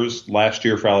 2019 numbers. Last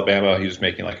year for Alabama, he was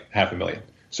making like $500,000.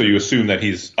 So you assume that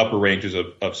he's upper ranges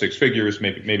of six figures,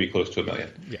 maybe close to $1 million.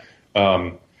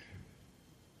 Yeah.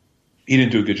 He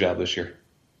didn't do a good job this year.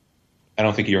 I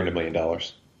don't think he earned $1 million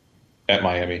at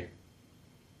Miami.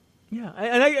 Yeah,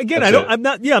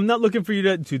 I'm not looking for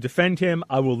you to defend him.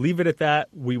 I will leave it at that.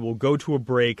 We will go to a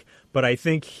break, but I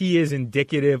think he is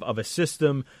indicative of a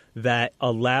system that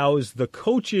allows the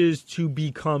coaches to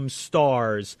become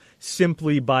stars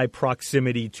simply by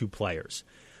proximity to players.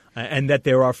 And that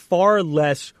there are far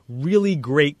less really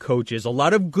great coaches, a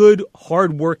lot of good,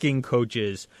 hardworking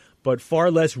coaches, but far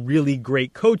less really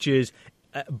great coaches,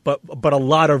 but a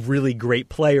lot of really great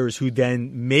players who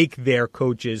then make their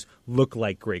coaches look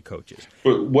like great coaches.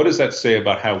 But what does that say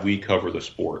about how we cover the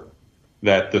sport?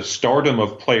 That the stardom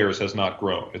of players has not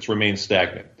grown; it's remained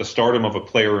stagnant. The stardom of a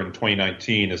player in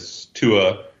 2019 is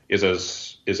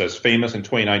as famous in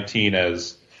 2019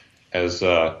 as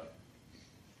OJ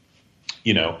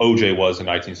was in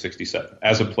 1967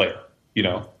 as a player.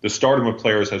 The stardom of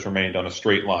players has remained on a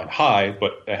straight line, high,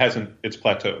 but it's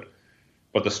plateaued.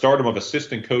 But the stardom of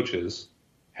assistant coaches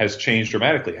has changed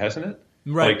dramatically, hasn't it?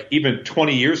 Right. Like even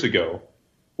 20 years ago,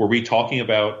 were we talking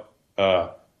about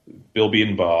Bill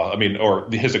Biedenbaugh?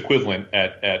 Or his equivalent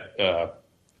at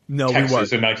no,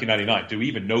 Texas in 1999. Do we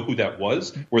even know who that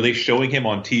was? Were they showing him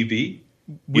on TV?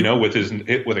 With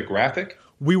a graphic?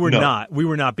 We were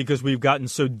not because we've gotten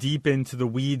so deep into the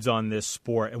weeds on this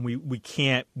sport, and we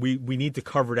need to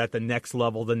cover it at the next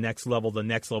level.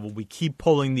 We keep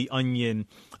pulling the onion,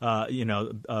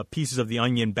 pieces of the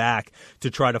onion back to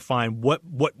try to find what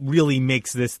really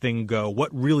makes this thing go,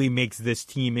 what really makes this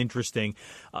team interesting,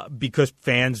 because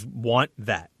fans want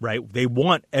that, right? They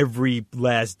want every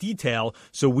last detail.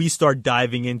 So we start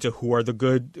diving into who are the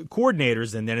good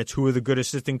coordinators, and then it's who are the good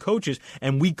assistant coaches,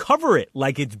 and we cover it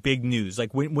like it's big news.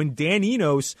 Like when Dan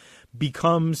Enos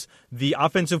becomes the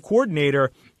offensive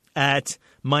coordinator at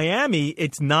Miami,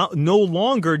 it's no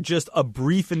longer just a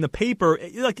brief in the paper.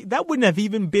 Like that wouldn't have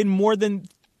even been more than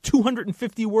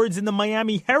 250 words in the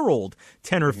Miami Herald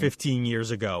 10 or 15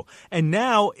 years ago. And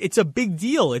now it's a big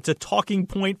deal. It's a talking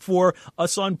point for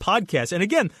us on podcasts. And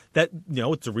again, that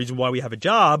it's the reason why we have a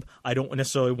job. I don't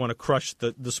necessarily want to crush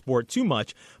the sport too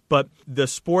much, but the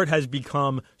sport has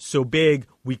become so big,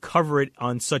 we cover it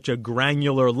on such a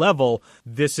granular level.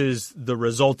 This is the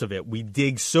result of it. We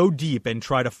dig so deep and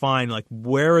try to find, like,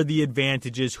 where are the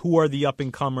advantages, who are the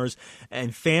up-and-comers,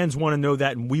 and fans want to know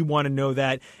that, and we want to know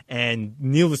that, and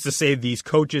needless to say, these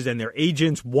coaches and their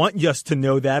agents want us to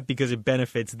know that because it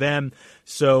benefits them.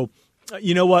 So,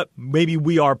 you know what? Maybe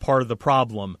we are part of the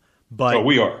problem. But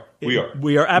we are. We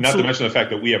are absolutely. Not to mention the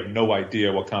fact that we have no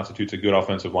idea what constitutes a good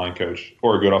offensive line coach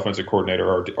or a good offensive coordinator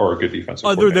or a good defensive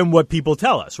coordinator. Other than what people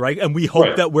tell us, right? And we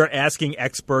hope that we're asking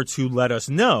experts who let us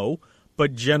know.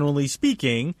 But generally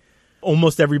speaking,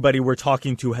 almost everybody we're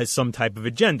talking to has some type of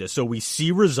agenda. So we see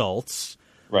results,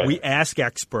 we ask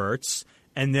experts,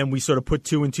 and then we sort of put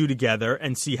two and two together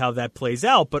and see how that plays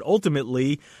out. But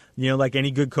ultimately, like any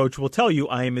good coach will tell you,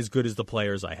 I am as good as the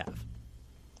players I have.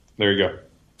 There you go.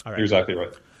 All right. You're exactly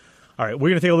right. All right, we're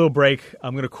going to take a little break.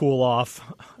 I'm going to cool off.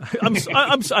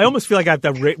 I almost feel like I have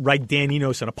to write Dan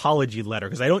Enos an apology letter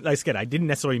because I didn't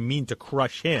necessarily mean to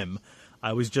crush him.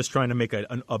 I was just trying to make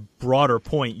a broader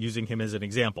point using him as an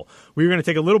example. We're going to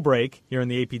take a little break here on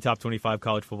the AP Top 25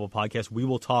 College Football Podcast. We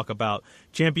will talk about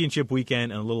championship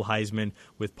weekend and a little Heisman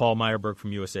with Paul Myerberg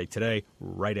from USA Today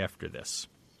right after this.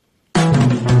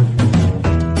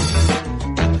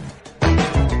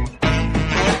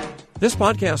 This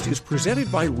podcast is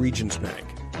presented by Regions Bank.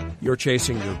 You're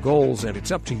chasing your goals, and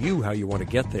it's up to you how you want to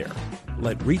get there.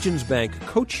 Let Regions Bank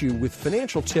coach you with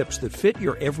financial tips that fit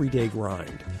your everyday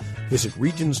grind. Visit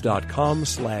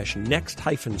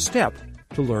regions.com/next-step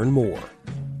to learn more.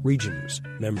 Regions,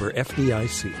 member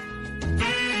FDIC.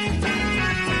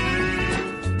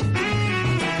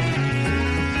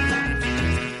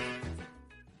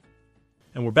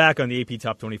 And we're back on the AP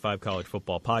Top 25 College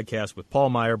Football Podcast with Paul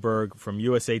Myerberg from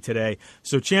USA Today.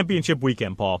 So championship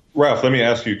weekend, Paul. Ralph, let me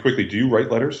ask you quickly, do you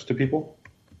write letters to people?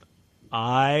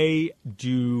 I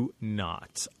do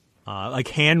not. Like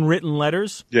handwritten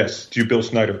letters? Yes. Do you Bill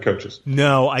Snyder coaches?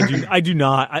 No, I do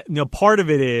not. Part of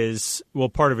it is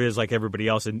like everybody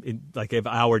else in like of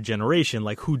our generation,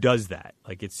 like who does that?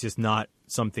 Like it's just not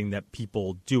something that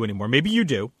people do anymore. Maybe you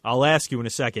do. I'll ask you in a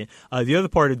second. The other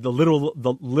part of the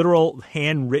literal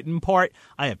handwritten part,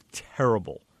 I have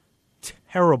terrible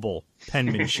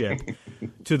penmanship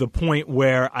to the point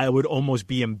where I would almost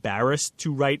be embarrassed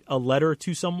to write a letter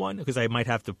to someone because I might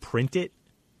have to print it.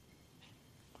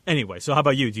 Anyway, so how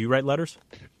about you? Do you write letters?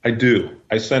 I do.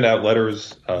 I send out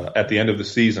letters at the end of the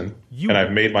season, and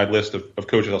I've made my list of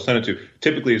coaches I'll send it to.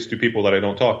 Typically, it's to people that I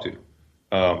don't talk to.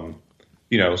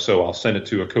 So I'll send it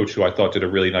to a coach who I thought did a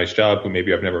really nice job, who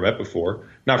maybe I've never met before,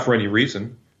 not for any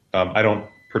reason. I don't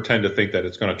pretend to think that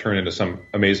it's going to turn into some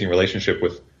amazing relationship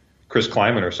with Chris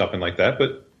Kleiman or something like that.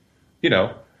 But,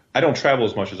 I don't travel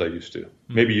as much as I used to.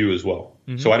 Maybe you as well.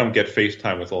 Mm-hmm. So I don't get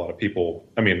FaceTime with a lot of people.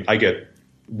 I mean, I get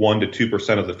 1% to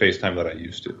 2% of the FaceTime that I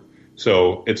used to.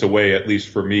 So it's a way, at least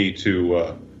for me,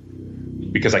 to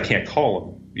because I can't call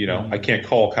him. I can't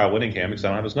call Kyle Whittingham because I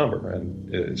don't have his number.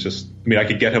 And it's just, I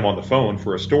could get him on the phone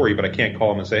for a story, but I can't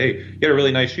call him and say, hey, you had a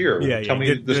really nice year. Tell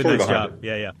me the story behind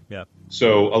it. Yeah.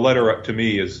 So a letter to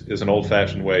me is an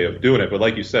old-fashioned way of doing it. But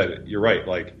like you said, you're right.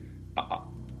 Like,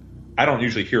 I don't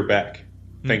usually hear back,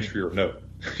 thanks for your note.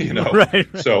 Right.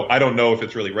 So I don't know if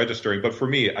it's really registering. But for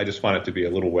me, I just find it to be a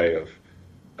little way of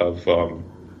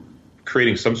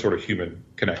creating some sort of human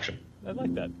connection. I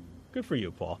like that. Good for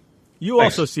you, Paul. You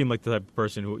Thanks. Also seem like the type of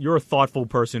person you're a thoughtful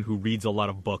person who reads a lot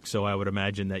of books, so I would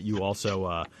imagine that you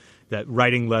also that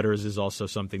writing letters is also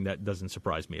something that doesn't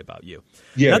surprise me about you.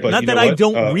 Yeah, not that I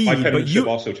don't read, my penmanship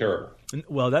but also terrible.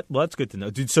 Well, that's good to know.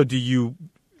 So do you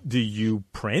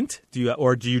print?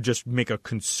 Or do you just make a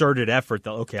concerted effort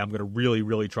that I'm going to really,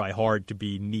 really try hard to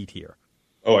be neat here?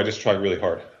 Oh, I just try really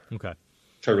hard. Okay.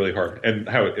 Try really hard. And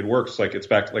how it works, like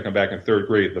I'm back in third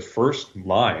grade. The first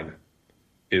line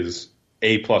is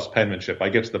A+ penmanship. I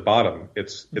get to the bottom.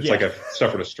 It's like I've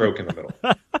suffered a stroke in the middle.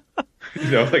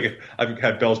 Like I've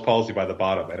had Bell's palsy by the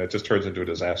bottom, and it just turns into a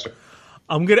disaster.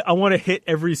 I want to hit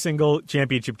every single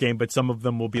championship game, but some of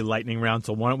them will be lightning round.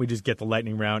 So why don't we just get the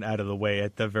lightning round out of the way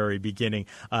at the very beginning?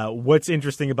 What's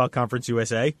interesting about Conference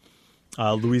USA?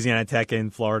 Louisiana Tech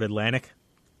and Florida Atlantic.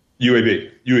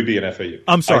 UAB and FAU.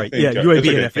 I'm sorry.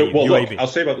 UAB and FAU. Well, UAB. Look, I'll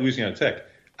say about Louisiana Tech.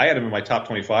 I had them in my top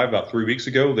 25 about 3 weeks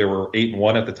ago. They were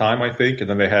 8-1 at the time, I think, and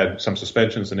then they had some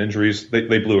suspensions and injuries.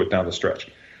 They blew it down the stretch.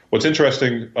 What's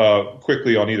interesting,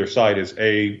 quickly on either side, is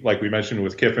like we mentioned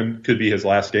with Kiffin, could be his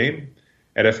last game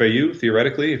at FAU,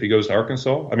 theoretically, if he goes to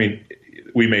Arkansas.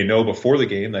 We may know before the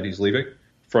game that he's leaving.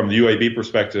 From the UAB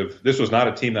perspective, this was not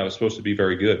a team that was supposed to be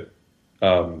very good.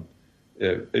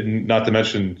 Not to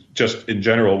mention, just in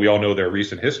general, we all know their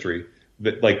recent history.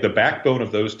 the backbone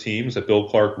of those teams that Bill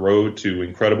Clark rode to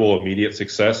incredible immediate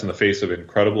success in the face of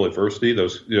incredible adversity,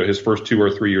 those his first 2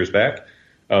 or 3 years back,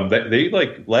 they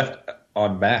left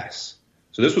en masse.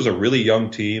 So this was a really young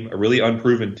team, a really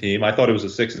unproven team. I thought it was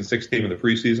a 6-6 team in the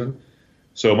preseason.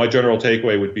 So my general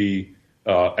takeaway would be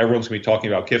everyone's going to be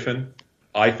talking about Kiffin.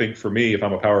 I think for me, if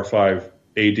I'm a Power 5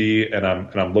 AD and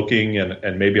I'm looking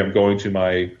and maybe I'm going to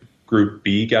my Group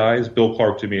B guys, Bill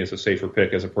Clark to me is a safer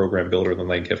pick as a program builder than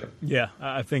Lane Kiffin. Yeah,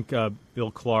 I think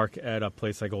Bill Clark at a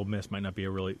place like Ole Miss might not be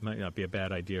a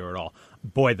bad idea at all.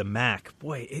 Boy, the MAC,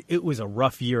 it was a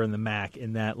rough year in the MAC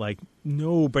in that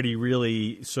nobody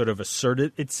really sort of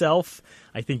asserted itself.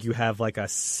 I think you have a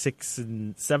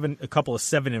 6-7, a couple of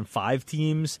 7-5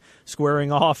 teams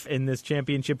squaring off in this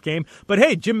championship game. But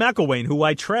hey, Jim McElwain, who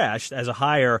I trashed as a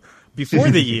hire before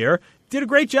the year, did a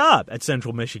great job at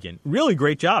Central Michigan. Really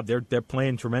great job. They're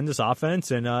playing tremendous offense.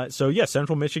 And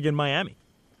Central Michigan, Miami.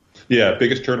 Yeah,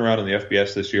 biggest turnaround in the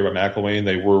FBS this year by McElwain.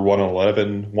 They were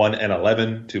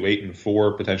 1-11 to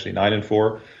 8-4, potentially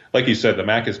 9-4. Like you said, the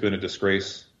MAC has been a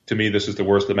disgrace. To me, this is the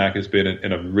worst the MAC has been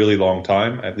in a really long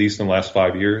time, at least in the last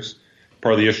 5 years.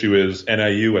 Part of the issue is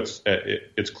NIU.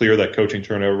 It's clear that coaching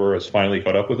turnover has finally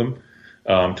caught up with them.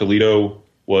 Toledo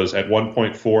was at one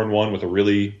point 4-1 with a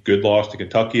really good loss to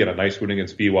Kentucky and a nice win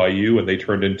against BYU, and they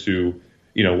turned into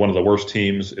one of the worst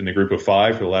teams in the Group of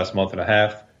 5 for the last month and a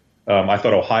half. I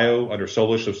thought Ohio under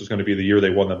Solish, this was going to be the year they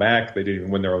won the MAC. They didn't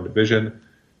even win their own division.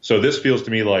 So this feels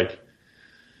to me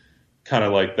kind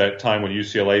of like that time when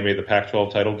UCLA made the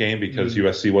Pac-12 title game because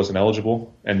USC wasn't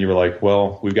eligible, and you were like,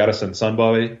 well, we've got to send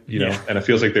somebody, know, and it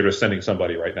feels like they're just sending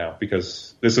somebody right now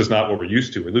because this is not what we're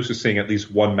used to. We're used to seeing at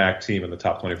least one MAC team in the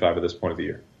top 25 at this point of the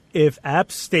year. If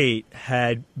App State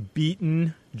had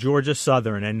beaten Georgia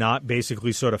Southern and not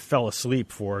basically sort of fell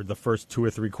asleep for the first 2 or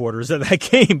 3 quarters of that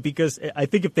game, because I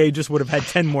think if they just would have had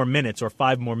 10 more minutes or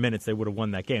 5 more minutes, they would have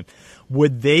won that game.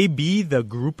 Would they be the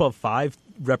Group of 5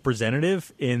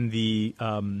 representative in the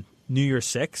New Year's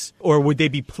Six, or would they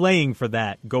be playing for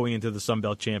that going into the Sun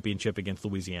Belt Championship against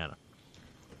Louisiana?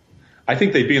 I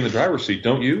think they'd be in the driver's seat,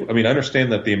 don't you? I mean, I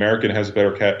understand that the American has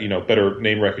better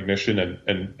name recognition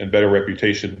and better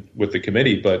reputation with the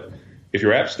committee, but if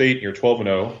you're App State and you're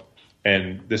 12-0,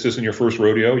 and this isn't your first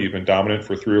rodeo, you've been dominant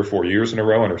for 3 or 4 years in a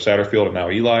row under Satterfield and now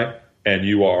Eli, and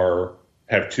you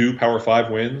have 2 Power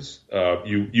 5 wins.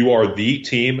 You are the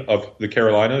team of the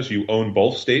Carolinas. You own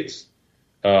both states.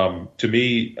 To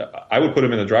me, I would put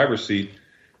them in the driver's seat.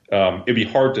 It'd be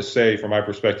hard to say from my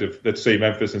perspective, let's say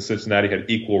Memphis and Cincinnati had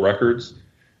equal records,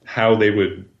 how they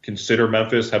would consider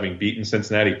Memphis having beaten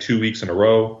Cincinnati 2 weeks in a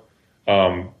row.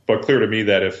 But clear to me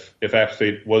that if App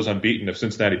State was unbeaten, if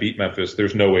Cincinnati beat Memphis,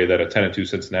 there's no way that a 10-2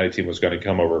 Cincinnati team was going to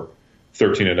come over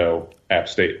 13-0 App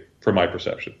State, from my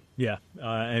perception. Yeah,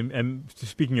 and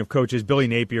speaking of coaches, Billy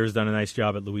Napier has done a nice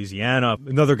job at Louisiana.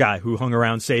 Another guy who hung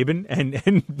around Saban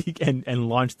and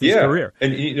launched his career.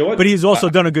 And you know what? But he's also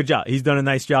done a good job. He's done a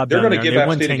nice job. They're going to give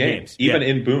App State a game, games. even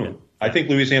in Boone. Yeah. I think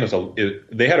Louisiana's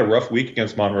they had a rough week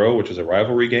against Monroe, which is a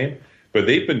rivalry game, but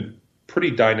they've been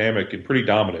pretty dynamic and pretty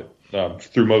dominant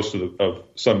through most of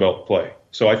Sun Belt play.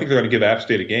 So I think they're going to give App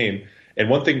State a game. And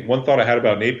one thought I had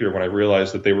about Napier when I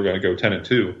realized that they were going to go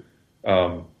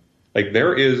 10-2.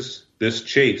 There is this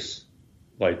chase,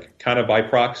 kind of by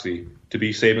proxy, to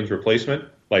be Saban's replacement.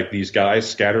 These guys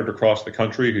scattered across the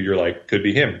country who you're like, could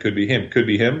be him, could be him, could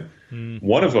be him.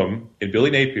 One of them, in Billy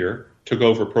Napier, took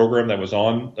over a program that was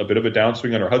on a bit of a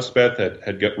downswing under Hudspeth,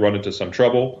 had run into some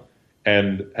trouble,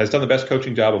 and has done the best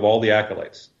coaching job of all the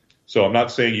accolades. So I'm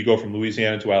not saying you go from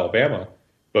Louisiana to Alabama,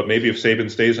 but maybe if Saban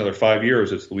stays another 5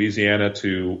 years, it's Louisiana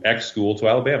to X school to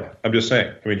Alabama. I'm just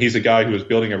saying. I mean, he's a guy who is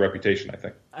building a reputation, I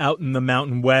think. Out in the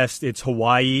Mountain West, it's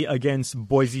Hawaii against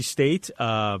Boise State.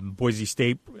 Boise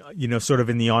State, sort of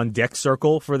in the on-deck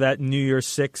circle for that New Year's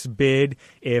Six bid.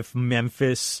 If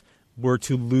Memphis were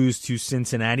to lose to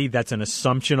Cincinnati, that's an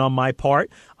assumption on my part.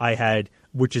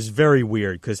 Which is very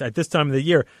weird because at this time of the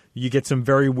year, you get some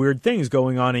very weird things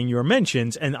going on in your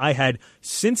mentions. And I had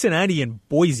Cincinnati and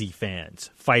Boise fans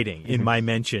fighting in my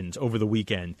mentions over the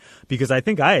weekend because I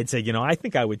think I had said, I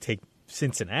think I would take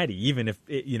Cincinnati, even if,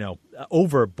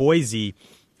 over Boise,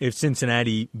 if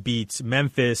Cincinnati beats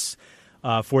Memphis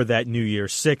for that New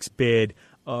Year's Six bid,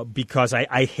 because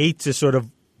I hate to sort of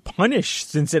punish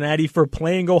Cincinnati for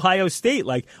playing Ohio State.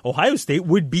 Ohio State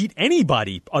would beat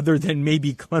anybody other than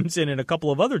maybe Clemson and a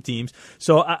couple of other teams.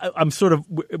 So I'm sort of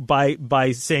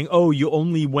by saying,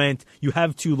 you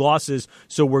have 2 losses,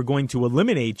 so we're going to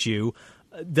eliminate you,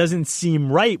 doesn't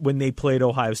seem right when they played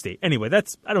Ohio State. Anyway,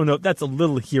 I don't know, that's a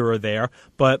little here or there,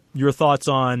 but your thoughts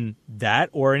on that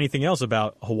or anything else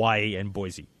about Hawaii and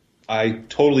Boise? I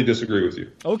totally disagree with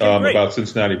you about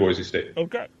Cincinnati, Boise State.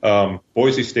 Okay.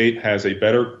 Boise State has a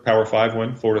better Power 5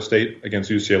 win, Florida State against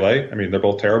UCLA. I mean, they're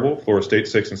both terrible. Florida State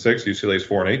 6-6, UCLA is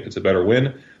 4-8. It's a better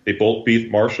win. They both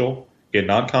beat Marshall in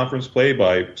non-conference play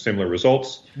by similar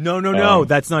results. No,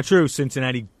 that's not true.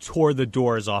 Cincinnati tore the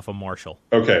doors off of Marshall.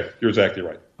 Okay, you're exactly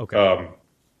right. Okay.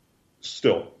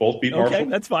 Still, both beat Marshall. Okay,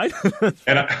 that's fine.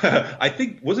 And I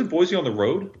think, wasn't Boise on the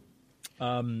road?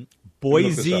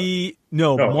 Boise,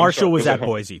 Marshall was at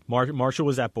Boise. Marshall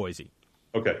was at Boise.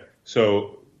 Okay,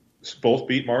 so both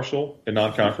beat Marshall in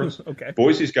non-conference. Okay.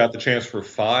 Boise's got the chance for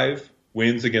 5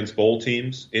 wins against bowl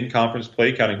teams in conference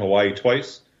play, counting Hawaii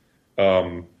twice.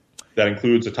 That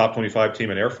includes a top 25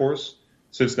 team in Air Force.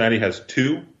 Cincinnati has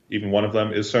 2. Even one of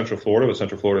them is Central Florida, but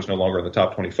Central Florida is no longer in the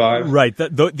top 25. Right.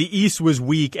 The East was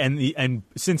weak, and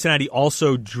Cincinnati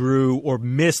also drew or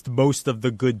missed most of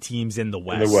the good teams in the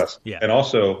West. In the West. Yeah. And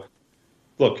also,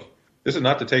 look, this is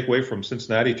not to take away from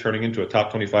Cincinnati turning into a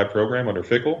top 25 program under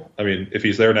Fickell. I mean, if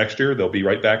he's there next year, they'll be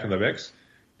right back in the mix.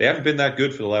 They haven't been that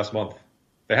good for the last month.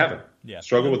 They haven't. Yeah.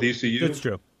 Struggled with ECU. That's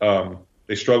true.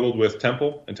 They struggled with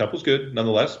Temple, and Temple's good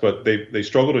nonetheless, but they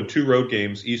struggled in 2 road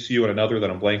games, ECU and another that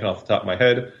I'm blanking off the top of my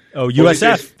head. Oh,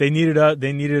 USF. They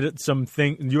needed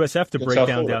something USF to break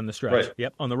down the stretch. Right.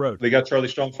 Yep, on the road. They got Charlie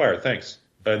Strong fired. Thanks.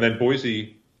 And then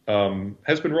Boise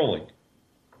has been rolling.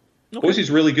 Okay. Boise's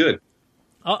really good.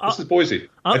 This is Boise.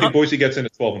 I think Boise gets in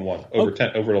at 12-1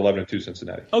 over 11-2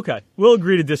 Cincinnati. Okay, we'll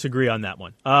agree to disagree on that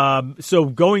one. So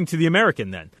going to the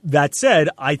American then. That said,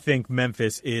 I think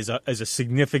Memphis is a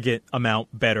significant amount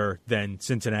better than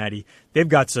Cincinnati. They've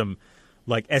got some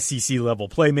like SEC level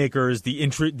playmakers. The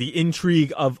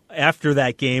intrigue of after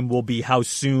that game will be how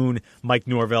soon Mike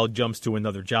Norvell jumps to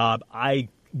another job. I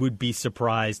would be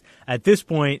surprised at this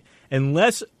point,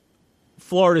 unless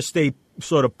Florida State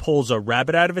sort of pulls a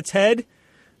rabbit out of its head,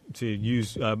 to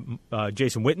use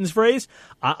Jason Witten's phrase.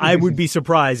 I would be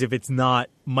surprised if it's not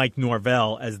Mike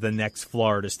Norvell as the next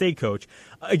Florida State coach.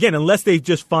 Again, unless they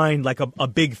just find like a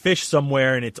big fish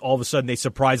somewhere and it's all of a sudden they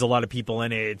surprise a lot of people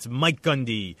and it's Mike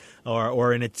Gundy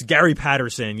or and it's Gary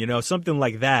Patterson, something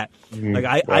like that.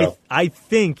 I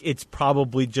think it's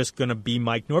probably just going to be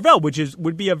Mike Norvell, which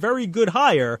would be a very good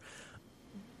hire.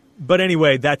 But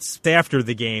anyway, that's after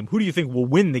the game. Who do you think will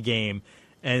win the game?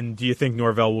 And do you think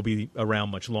Norvell will be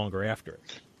around much longer after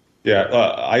it? Yeah,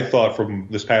 I thought from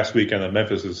this past weekend that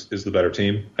Memphis is the better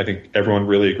team. I think everyone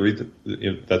really agreed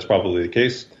that that's probably the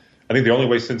case. I think the only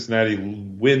way Cincinnati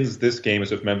wins this game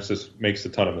is if Memphis makes a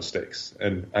ton of mistakes,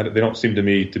 and they don't seem to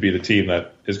me to be the team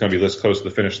that is going to be this close to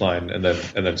the finish line and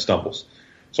then stumbles.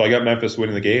 So I got Memphis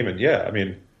winning the game, and yeah, I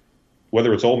mean,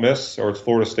 whether it's Ole Miss or it's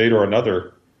Florida State or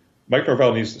another, Mike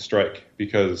Norvell needs to strike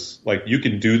because you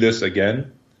can do this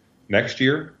again next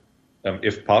year,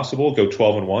 if possible, go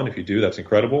 12-1. If you do, that's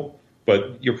incredible.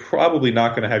 But you're probably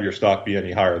not going to have your stock be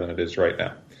any higher than it is right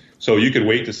now. So you could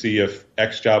wait to see if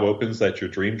X job opens, that's your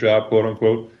dream job, quote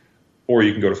unquote, or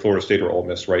you can go to Florida State or Ole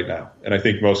Miss right now. And I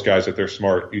think most guys, if they're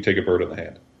smart, you take a bird in the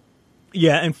hand.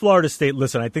 Yeah, and Florida State,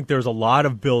 listen, I think there's a lot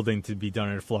of building to be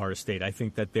done at Florida State. I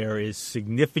think that there is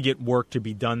significant work to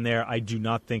be done there. I do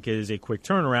not think it is a quick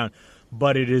turnaround,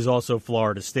 but it is also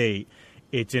Florida State.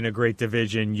 It's in a great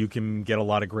division. You can get a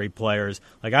lot of great players.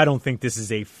 I don't think this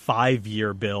is a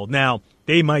 5-year build. Now,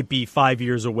 they might be 5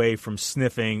 years away from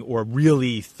sniffing or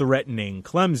really threatening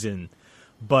Clemson,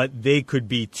 but they could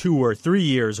be 2 or 3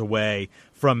 years away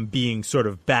from being sort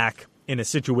of back in a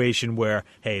situation where,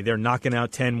 hey, they're knocking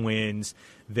out 10 wins.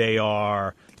 They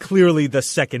are clearly the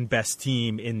second best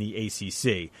team in the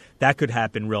ACC. That could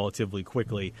happen relatively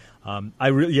quickly.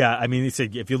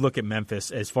 If you look at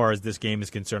Memphis, as far as this game is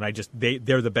concerned,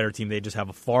 they're the better team. They just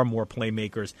have far more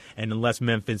playmakers, and unless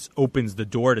Memphis opens the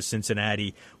door to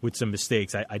Cincinnati with some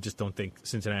mistakes, I just don't think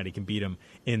Cincinnati can beat them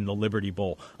in the Liberty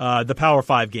Bowl. The Power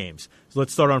 5 games. So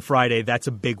let's start on Friday. That's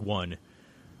a big one.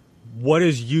 What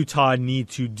does Utah need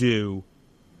to do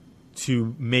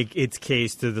to make its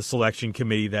case to the selection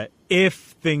committee that if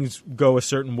things go a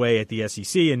certain way at the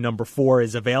SEC and number 4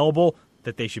 is available,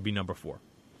 that they should be number 4?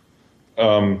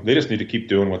 They just need to keep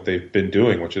doing what they've been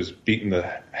doing, which is beating the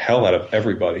hell out of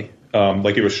everybody.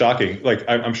 It was shocking.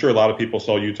 I'm sure a lot of people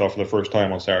saw Utah for the first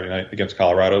time on Saturday night against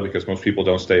Colorado because most people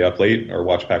don't stay up late or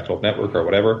watch Pac-12 Network or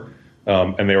whatever.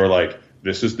 And they were like,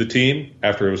 this is the team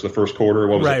after it was the first quarter.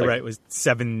 What was it? Right. It was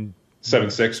 7-6,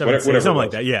 whatever something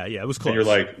like that. Yeah, it was close. And you're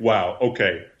like, wow,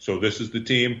 okay, so this is the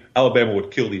team. Alabama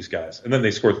would kill these guys. And then they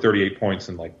scored 38 points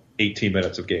in 18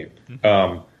 minutes of game.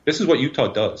 Mm-hmm. This is what Utah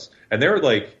does. And they're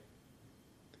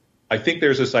I think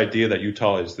there's this idea that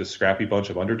Utah is this scrappy bunch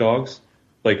of underdogs.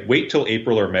 like wait till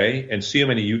April or May and see how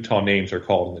many Utah names are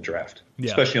called in the draft,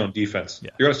 especially on defense.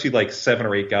 Yeah. You're going to see like 7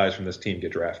 or 8 guys from this team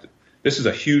get drafted. This is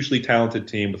a hugely talented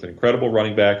team with an incredible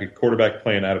running back, a quarterback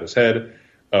playing out of his head,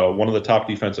 one of the top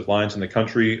defensive lines in the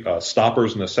country,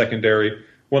 stoppers in the secondary,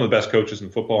 one of the best coaches in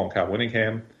football, Kyle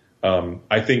Whittingham.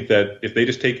 I think that if they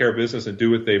just take care of business and do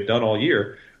what they've done all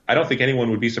year, I don't think anyone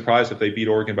would be surprised if they beat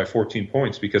Oregon by 14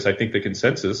 points, because I think the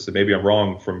consensus, and maybe I'm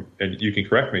wrong, and you can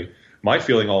correct me, my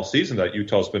feeling all season that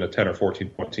Utah's been a 10 or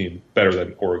 14-point team better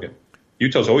than Oregon.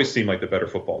 Utah's always seemed like the better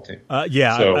football team.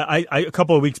 I a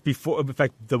couple of weeks before, in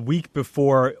fact, the week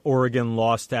before Oregon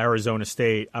lost to Arizona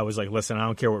State, I was like, listen, I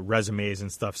don't care what resumes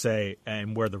and stuff say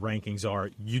and where the rankings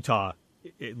are. Utah,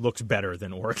 it looks better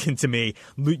than Oregon to me.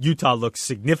 Utah looks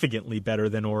significantly better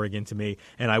than Oregon to me,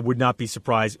 and I would not be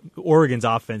surprised. Oregon's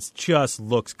offense just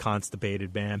looks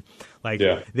constipated, man.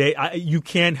 You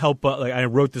can't help but, like, I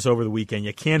wrote this over the weekend.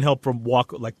 You can't help from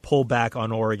pull back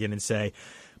on Oregon and say,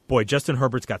 boy, Justin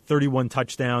Herbert's got 31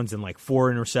 touchdowns and like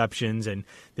 4 interceptions, and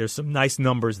there's some nice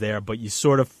numbers there, but you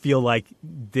sort of feel like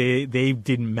they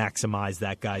didn't maximize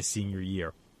that guy's senior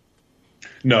year.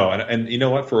 No, and you know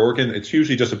what? For Oregon, it's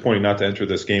hugely disappointing not to enter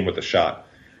this game with a shot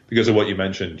because of what you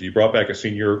mentioned. You brought back a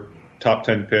senior top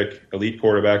 10 pick, elite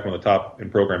quarterback, one of the top in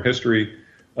program history.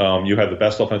 You had the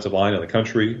best offensive line in the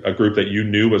country, a group that you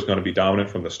knew was going to be dominant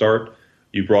from the start.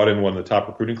 You brought in one of the top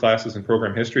recruiting classes in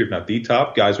program history, if not the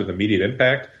top, guys with immediate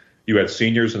impact. You had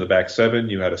seniors in the back 7.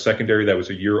 You had a secondary that was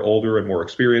a year older and more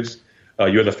experienced.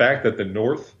 You had the fact that the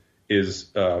North is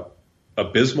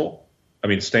abysmal. I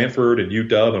mean, Stanford and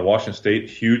UW and Washington State,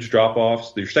 huge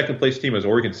drop-offs. Your second-place team is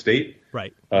Oregon State.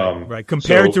 Right.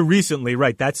 Compared to recently,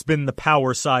 that's been the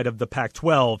power side of the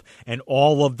Pac-12, and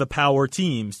all of the power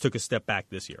teams took a step back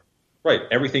this year. Right.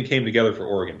 Everything came together for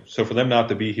Oregon. So for them not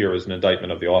to be here is an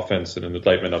indictment of the offense and an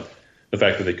indictment of the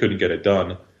fact that they couldn't get it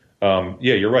done.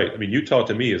 You're right. I mean, Utah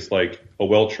to me is like a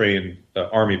well-trained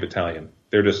Army battalion.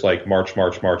 They're just like march.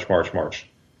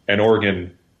 And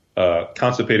Oregon,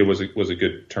 constipated was a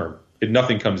good term.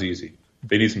 Nothing comes easy.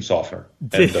 They need some softener.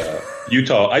 And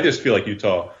Utah, I just feel like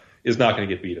Utah is not going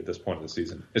to get beat at this point of the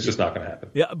season. It's just not going to happen.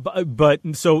 Yeah, but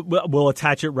so we'll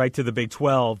attach it right to the Big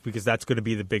 12 because that's going to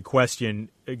be the big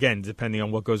question, again, depending on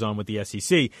what goes on with the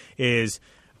SEC, is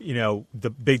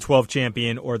the Big 12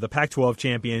 champion or the Pac-12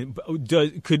 champion.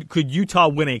 Could Utah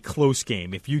win a close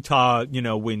game? If Utah,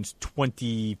 wins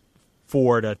 24-21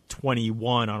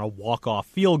 on a walk-off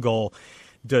field goal,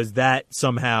 does that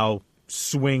somehow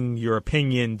swing your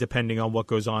opinion depending on what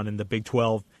goes on in the Big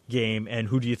 12 game, and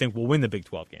who do you think will win the Big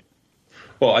 12 game?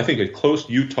 Well, I think a close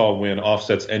Utah win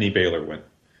offsets any Baylor win.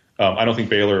 I don't think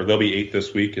Baylor, they'll be 8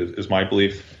 this week is my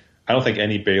belief. I don't think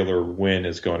any Baylor win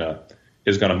is going to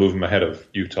move them ahead of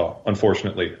Utah,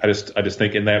 unfortunately. I just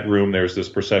think in that room there's this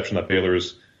perception that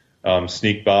Baylor's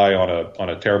sneaked by on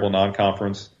a terrible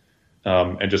non-conference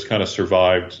and just kind of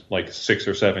survived like 6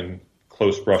 or 7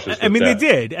 close brushes. I mean, they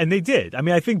did. I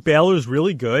mean, I think Baylor's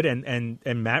really good, and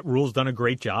Matt Rule's done a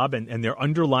great job, and their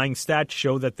underlying stats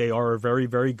show that they are a very,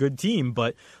 very good team.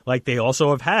 But like they also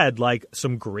have had like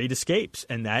some great escapes,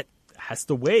 and that has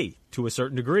to weigh to a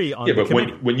certain degree on. Yeah, but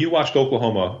when you watched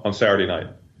Oklahoma on Saturday night,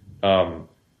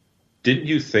 didn't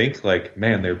you think like,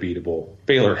 man, they're beatable?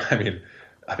 Baylor. I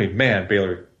mean, man,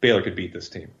 Baylor could beat this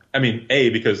team. I mean,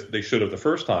 because they should have the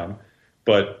first time,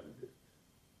 but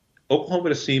Oklahoma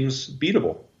just seems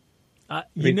beatable.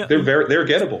 They're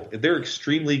gettable. They're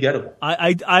extremely gettable.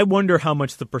 I wonder how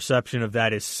much the perception of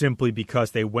that is simply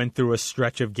because they went through a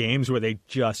stretch of games where they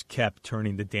just kept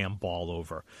turning the damn ball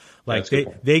over. Like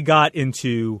they got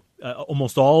into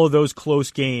almost all of those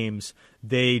close games.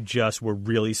 They just were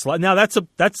really slow. Now that's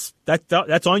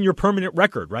on your permanent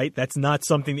record, right? That's not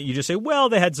something that you just say, well,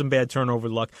 they had some bad turnover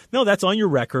luck. No, that's on your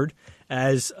record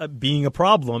as being a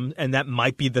problem, and that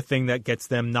might be the thing that gets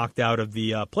them knocked out of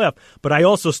the playoff. But I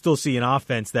also still see an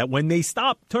offense that when they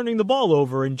stop turning the ball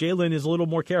over and Jalen is a little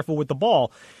more careful with the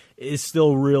ball, is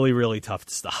still really, really tough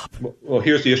to stop. Well,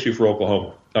 here's the issue for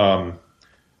Oklahoma.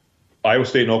 Iowa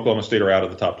State and Oklahoma State are out of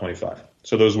the top 25.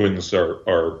 So those wins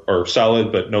are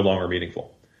solid, but no longer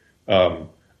meaningful.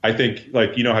 I think,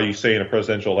 like, how you say in a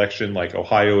presidential election, like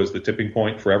Ohio is the tipping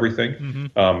point for everything.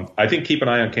 Mm-hmm. I think keep an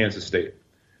eye on Kansas State.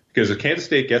 Because if Kansas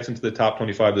State gets into the top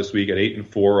 25 this week at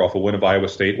 8-4 off a win of Iowa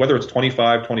State, whether it's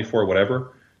 25, 24,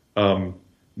 whatever,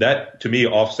 that to me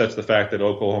offsets the fact that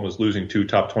Oklahoma is losing 2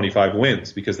 top 25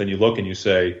 wins. Because then you look and you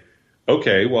say,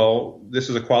 okay, well, this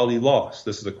is a quality loss.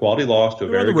 This is a quality loss to a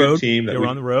very good team. They were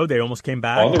on the road. They almost came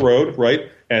back. On the road, right?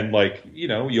 And,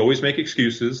 you always make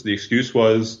excuses. The excuse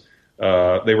was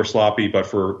they were sloppy, but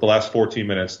for the last 14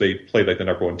 minutes, they played like the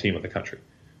number 1 team in the country.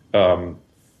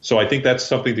 So I think that's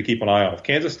something to keep an eye on. If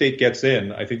Kansas State gets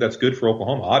in, I think that's good for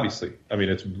Oklahoma, obviously. I mean,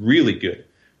 it's really good.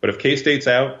 But if K-State's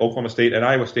out, Oklahoma State and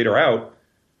Iowa State are out,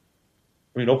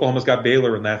 I mean, Oklahoma's got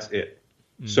Baylor, and that's it.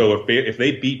 So if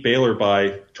they beat Baylor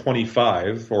by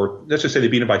 25, or let's just say they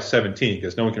beat them by 17,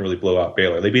 because no one can really blow out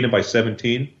Baylor. They beat them by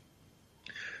 17.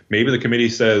 Maybe the committee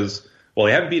says, well,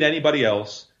 they haven't beat anybody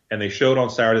else, and they showed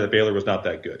on Saturday that Baylor was not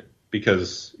that good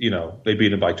because, they beat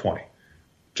them by 20.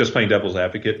 Just playing devil's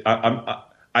advocate.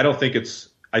 I don't think it's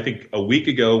 – I think a week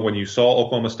ago when you saw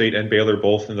Oklahoma State and Baylor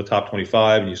both in the top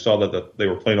 25 and you saw that they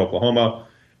were playing Oklahoma,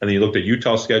 and then you looked at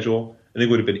Utah's schedule, I think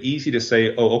it would have been easy to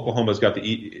say, oh, Oklahoma's got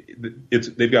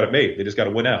they've got it made. They just got to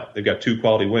win out. They've got 2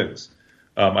 quality wins.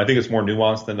 I think it's more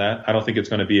nuanced than that. I don't think it's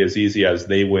going to be as easy as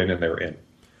they win and they're in.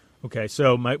 Okay,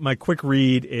 so my quick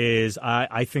read is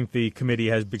I think the committee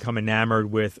has become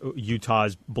enamored with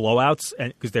Utah's blowouts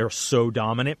because they're so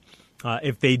dominant.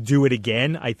 If they do it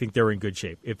again, I think they're in good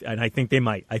shape. And I think they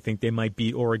might. I think they might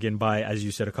beat Oregon by, as you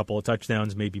said, a couple of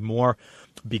touchdowns, maybe more,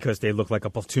 because they look like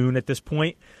a platoon at this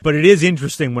point. But it is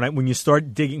interesting when you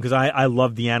start digging, because I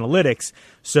love the analytics.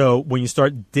 So when you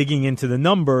start digging into the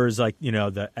numbers, like,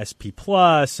 the SP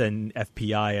Plus and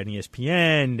FPI on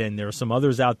ESPN, and there are some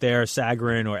others out there,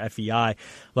 Sagarin or FEI,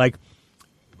 like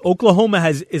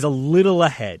Oklahoma is a little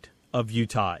ahead of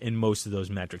Utah in most of those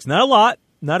metrics. Not a lot,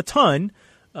 not a ton.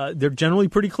 They're generally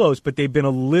pretty close, but they've been a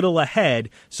little ahead.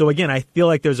 So, again, I feel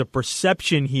like there's a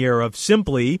perception here of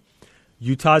simply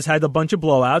Utah's had a bunch of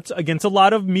blowouts against a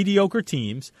lot of mediocre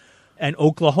teams, and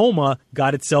Oklahoma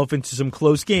got itself into some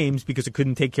close games because it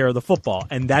couldn't take care of the football.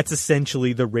 And that's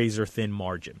essentially the razor-thin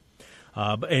margin.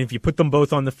 And if you put them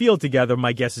both on the field together,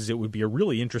 my guess is it would be a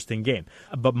really interesting game.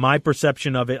 But my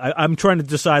perception of it, I'm trying to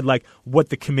decide what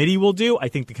the committee will do. I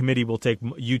think the committee will take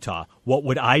Utah. What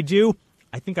would I do?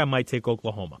 I think I might take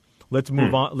Oklahoma. Let's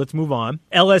move on.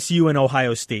 LSU and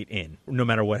Ohio State in, no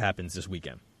matter what happens this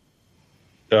weekend.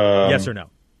 Yes or no?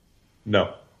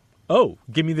 No. Oh,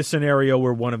 give me the scenario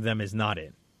where one of them is not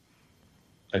in.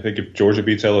 I think if Georgia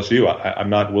beats LSU, I'm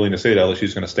not willing to say that LSU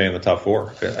is going to stay in the top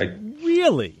 4.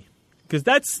 Really? Because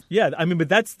that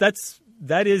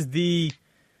is the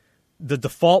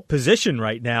default position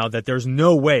right now, that there's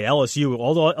no way LSU,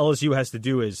 all LSU has to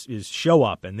do is show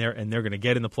up, and they're going to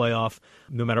get in the playoff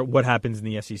no matter what happens in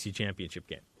the SEC championship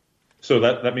game. So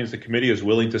that means the committee is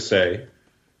willing to say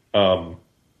to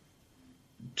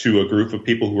a group of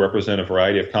people who represent a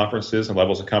variety of conferences and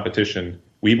levels of competition,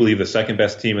 we believe the second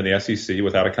best team in the SEC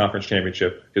without a conference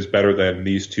championship is better than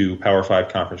these 2 Power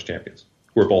 5 conference champions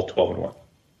who are both 12-1.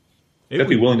 They'd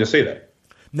be willing to say that.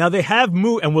 Now, they have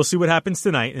moved, and we'll see what happens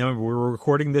tonight. We're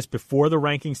recording this before the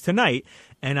rankings tonight,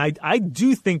 and I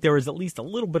do think there is at least a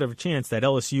little bit of a chance that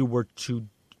LSU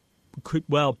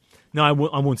I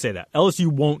won't say that. LSU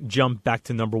won't jump back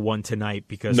to number 1 tonight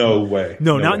because no way.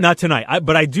 Not tonight.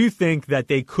 But I do think that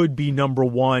they could be number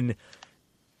 1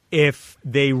 if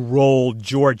they roll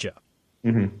Georgia.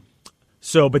 Mm-hmm.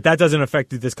 So, but that doesn't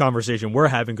affect this conversation we're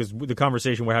having, because the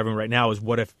conversation we're having right now is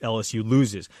what if LSU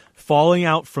loses? Falling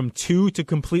out from 2 to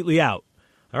completely out.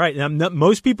 All right, now,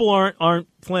 most people aren't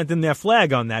planting their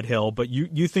flag on that hill, but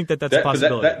you think that's a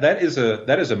possibility.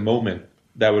 That is a moment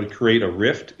that would create a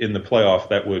rift in the playoff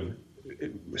that would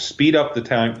speed up the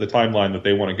timeline that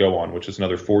they want to go on, which is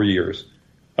another 4 years,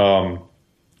 to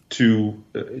an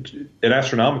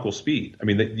astronomical speed. I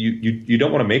mean, you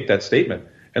don't want to make that statement.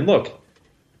 And look,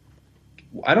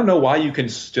 I don't know why you can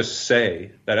just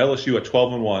say that LSU at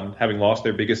 12-1, having lost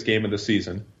their biggest game of the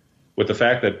season, with the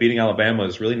fact that beating Alabama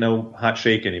is really no hot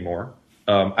shake anymore.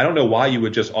 I don't know why you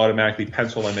would just automatically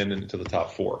pencil them into the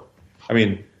top 4. I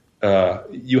mean,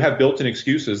 you have built-in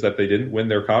excuses that they didn't win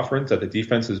their conference, that the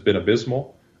defense has been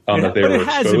abysmal, that they were exposed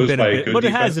by a good defense. But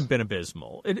it hasn't been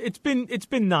abysmal. It's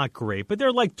been not great, but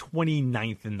they're like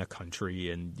 29th in the country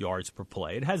in yards per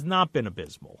play. It has not been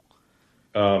abysmal.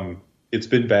 It's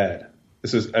been bad.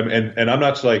 This is, and I'm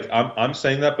not like I'm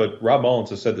saying that, but Rob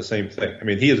Mullins has said the same thing. I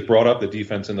mean, he has brought up the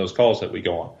defense in those calls that we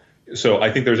go on. So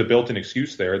I think there's a built-in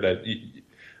excuse there. That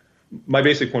my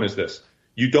basic point is this: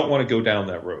 you don't want to go down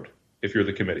that road if you're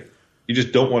the committee. You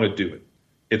just don't want to do it.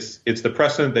 It's the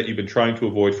precedent that you've been trying to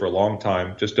avoid for a long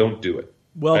time. Just don't do it.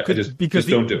 Well, because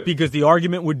the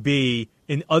argument would be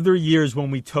in other years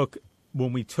when we took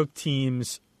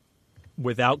teams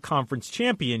without conference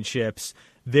championships,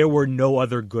 there were no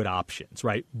other good options,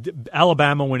 right?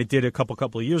 Alabama, when it did a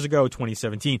couple of years ago,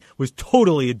 2017, was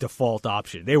totally a default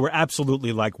option. They were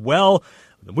absolutely like, well,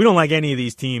 we don't like any of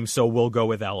these teams, so we'll go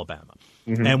with Alabama.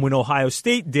 Mm-hmm. And when Ohio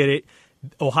State did it,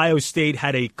 Ohio State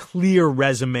had a clear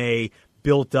resume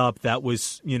built up that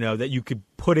was, that you could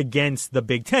put against the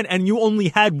Big Ten, and you only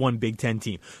had one Big Ten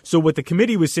team. So what the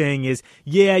committee was saying is,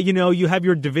 you have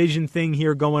your division thing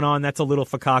here going on. That's a little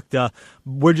fakakta.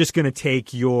 We're just going to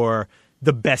take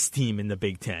the best team in the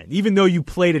Big Ten. Even though you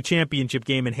played a championship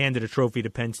game and handed a trophy to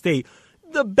Penn State,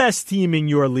 the best team in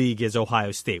your league is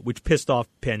Ohio State, which pissed off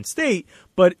Penn State,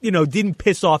 but, didn't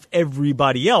piss off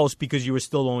everybody else because you were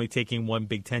still only taking one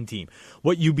Big Ten team.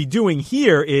 What you'd be doing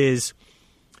here is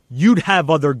you'd have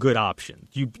other good options.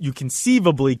 You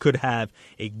conceivably could have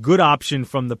a good option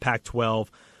from the Pac-12,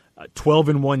 a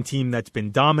 12-1 team that's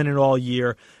been dominant all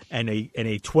year, and a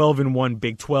 12-1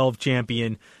 Big 12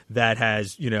 champion that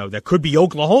has, that could be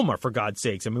Oklahoma, for God's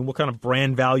sakes. I mean, what kind of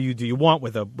brand value do you want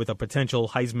with a potential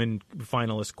Heisman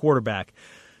finalist quarterback?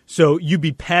 So you'd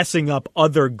be passing up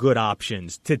other good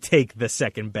options to take the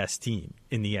second best team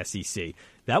in the SEC.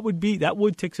 That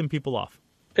would tick some people off.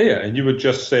 Yeah, and you would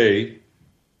just say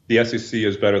the SEC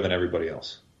is better than everybody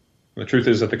else. And the truth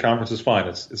is that the conference is fine.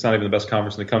 It's not even the best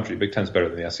conference in the country. Big Ten's better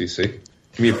than the SEC.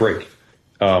 Give me a break.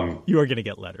 You are going to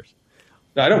get letters.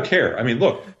 I don't care. I mean,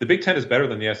 look, the Big Ten is better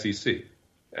than the SEC.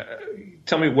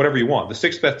 Tell me whatever you want. The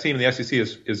sixth best team in the SEC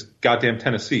is goddamn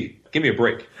Tennessee. Give me a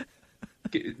break.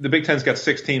 The Big Ten's got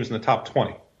 6 teams in the top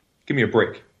 20. Give me a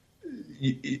break.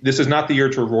 This is not the year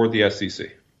to reward the SEC,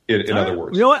 in other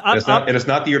words. You know what? And it's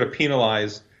not the year to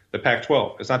penalize the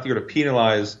Pac-12. It's not the year to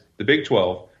penalize the Big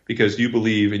 12 because you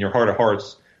believe in your heart of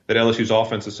hearts that LSU's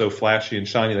offense is so flashy and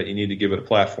shiny that you need to give it a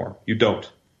platform. You don't.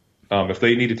 If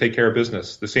they need to take care of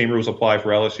business, the same rules apply for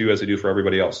LSU as they do for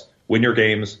everybody else. Win your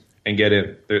games and get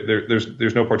in.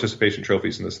 There's no participation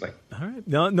trophies in this thing. All right,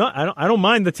 no, I don't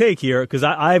mind the take here because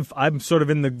I'm sort of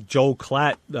in the Joel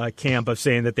Klatt camp of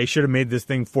saying that they should have made this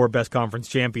thing 4 best conference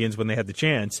champions when they had the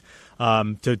chance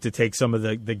to take some of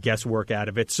the guesswork out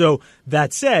of it. So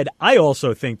that said, I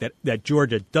also think that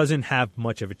Georgia doesn't have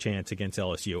much of a chance against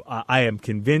LSU. I am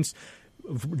convinced.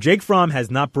 Jake Fromm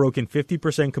has not broken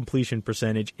 50% completion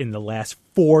percentage in the last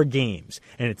 4 games,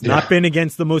 and it's not been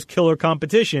against the most killer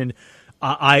competition.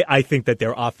 I think that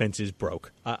their offense is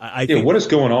broke. I think, what is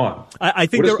going on? I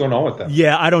think what is going on with them?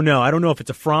 Yeah, I don't know. I don't know if it's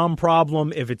a Fromm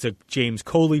problem, if it's a James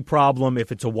Coley problem,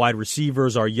 if it's a wide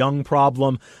receivers or Young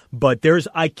problem. But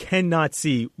I cannot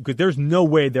see, because there's no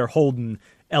way they're holding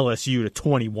LSU to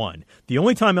 21. The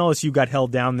only time LSU got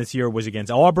held down this year was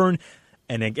against Auburn.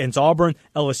 And against Auburn,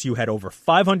 LSU had over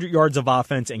 500 yards of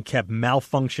offense and kept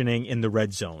malfunctioning in the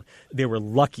red zone. They were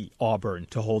lucky, Auburn,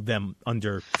 to hold them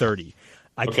under 30.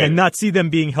 I cannot see them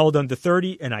being held under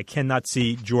 30, and I cannot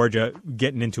see Georgia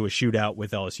getting into a shootout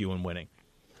with LSU and winning.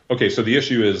 Okay, so the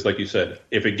issue is, like you said,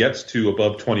 if it gets to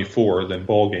above 24, then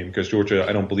ball game, because Georgia,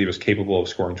 I don't believe, is capable of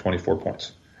scoring 24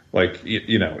 points. Like,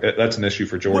 that's an issue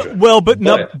for Georgia. Well, but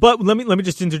let me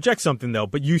just interject something, though.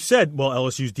 But you said,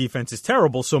 LSU's defense is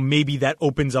terrible, so maybe that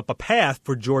opens up a path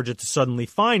for Georgia to suddenly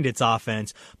find its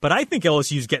offense. But I think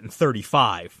LSU's getting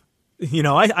 35.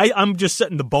 I'm just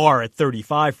setting the bar at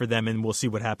 35 for them, and we'll see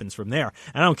what happens from there.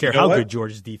 And I don't care how good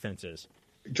Georgia's defense is.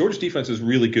 Georgia's defense is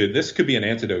really good. This could be an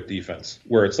antidote defense,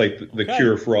 where it's like the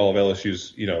cure for all of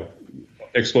LSU's,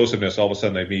 explosiveness. All of a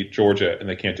sudden they meet Georgia and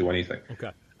they can't do anything.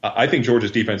 Okay. I think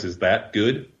Georgia's defense is that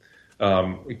good.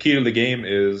 The key to the game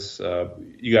is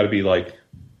you got to be like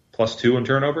 +2 in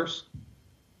turnovers.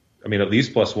 I mean, at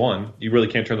least +1. You really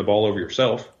can't turn the ball over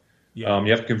yourself. Yeah. You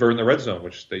have to convert in the red zone,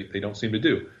 which they don't seem to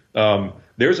do.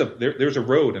 There's a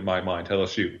road in my mind to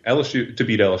LSU to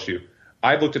beat LSU.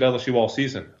 I've looked at LSU all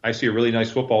season. I see a really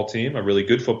nice football team, a really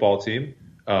good football team,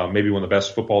 maybe one of the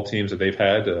best football teams that they've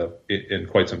had in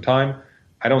quite some time.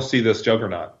 I don't see this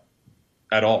juggernaut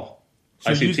at all. So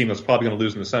I see a team that's probably going to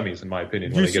lose in the semis, in my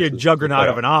opinion. You see a juggernaut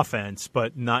of an offense,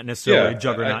 but not necessarily a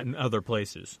juggernaut in other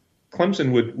places.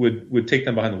 Clemson would take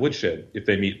them behind the woodshed if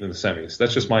they meet in the semis.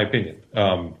 That's just my opinion.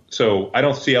 So I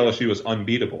don't see LSU as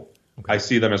unbeatable. Okay. I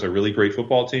see them as a really great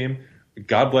football team.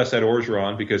 God bless Ed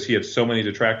Orgeron, because he had so many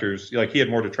detractors. Like, he had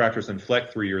more detractors than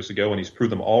Fleck 3 years ago, and he's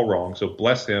proved them all wrong. So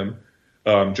bless him.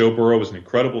 Joe Burrow is an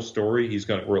incredible story.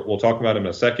 We'll talk about him in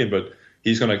a second, but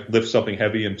he's going to lift something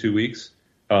heavy in 2 weeks.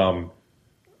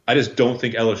 I just don't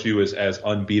think LSU is as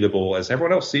unbeatable as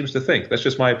everyone else seems to think. That's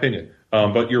just my opinion.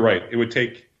 But you're right. It would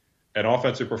take an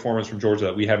offensive performance from Georgia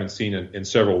that we haven't seen in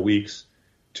several weeks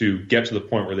to get to the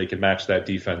point where they can match that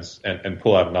defense and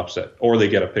pull out an upset, or they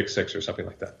get a pick 6 or something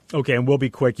like that. Okay, and we'll be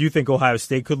quick. You think Ohio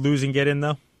State could lose and get in,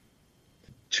 though?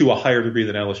 To a higher degree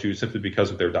than LSU, simply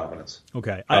because of their dominance.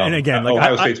 Okay, and again,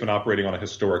 Ohio State's been operating on a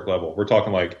historic level. We're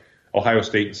talking like Ohio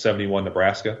State in 71,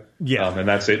 Nebraska. Yeah. And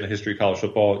that's it in the history of college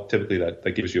football. Typically,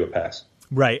 that gives you a pass.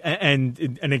 Right,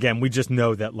 and again, we just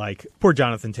know that, like, poor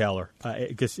Jonathan Taylor,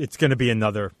 it's going to be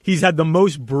another. He's had one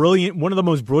of the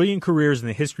most brilliant careers in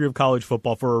the history of college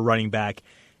football for a running back,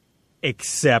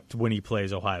 except when he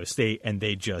plays Ohio State, and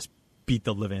they just beat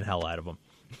the living hell out of him.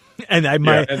 And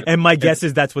my guess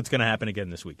is that's what's going to happen again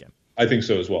this weekend. I think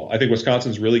so as well. I think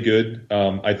Wisconsin's really good.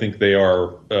 I think they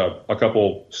are a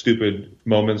couple stupid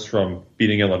moments from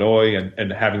beating Illinois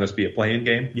and having this be a play-in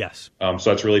game. Yes. So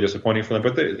that's really disappointing for them.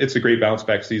 But it's a great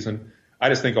bounce-back season. I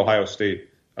just think Ohio State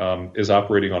is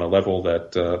operating on a level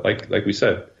that, like we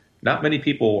said, not many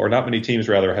people, or not many teams,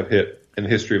 rather, have hit in the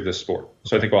history of this sport.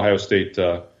 So I think Ohio State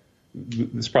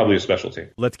it's probably a specialty.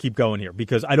 Let's keep going here,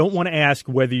 because I don't want to ask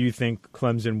whether you think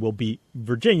Clemson will beat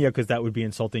Virginia, because that would be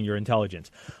insulting your intelligence.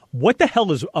 What the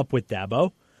hell is up with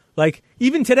Dabo? Like,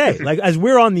 even today, like, as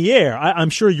we're on the air, I'm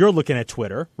sure you're looking at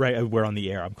Twitter, right? We're on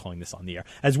the air. I'm calling this on the air.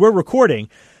 As we're recording,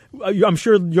 I'm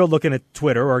sure you're looking at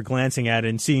Twitter or glancing at it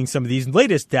and seeing some of these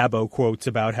latest Dabo quotes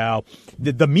about how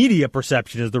the media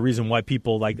perception is the reason why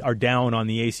people, like, are down on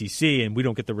the ACC and we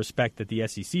don't get the respect that the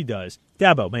SEC does.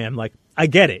 Dabo, man, like, I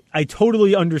get it. I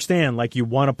totally understand, like, you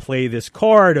want to play this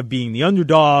card of being the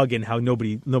underdog and how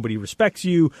nobody respects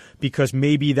you, because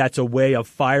maybe that's a way of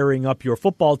firing up your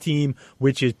football team,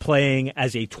 which is playing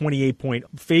as a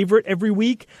 28-point favorite every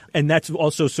week. And that's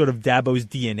also sort of Dabo's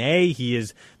DNA. He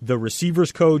is the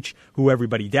receivers coach who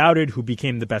everybody doubted, who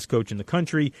became the best coach in the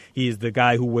country. He is the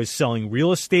guy who was selling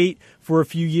real estate for a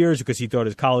few years because he thought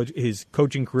his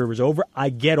coaching career was over.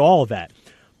 I get all of that.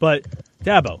 But,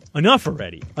 Dabo, enough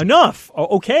already. Enough.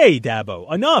 Okay,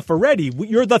 Dabo, enough already.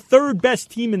 You're the third best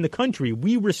team in the country.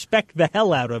 We respect the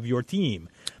hell out of your team.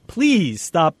 Please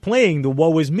stop playing the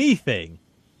woe is me thing.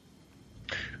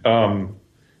 So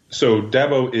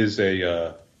Dabo is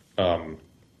a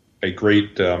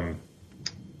great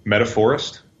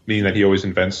metaphorist, meaning that he always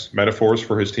invents metaphors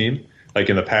for his team.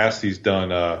 Like in the past, he's done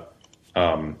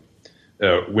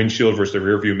windshield versus the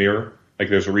rearview mirror. Like,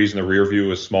 there's a reason the rear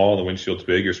view is small and the windshield's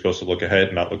big. You're supposed to look ahead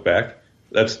and not look back.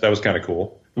 That was kind of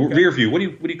cool. Okay. Rear view. What do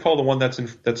you call the one that's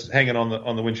hanging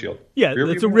on the windshield? Yeah,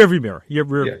 it's a rear view mirror.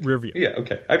 Rear view. Yeah.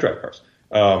 Okay. I drive cars.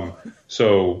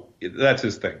 So that's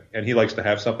his thing, and he likes to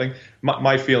have something.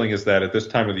 My feeling is that at this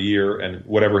time of the year, and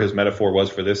whatever his metaphor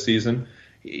was for this season,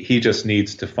 he just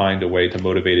needs to find a way to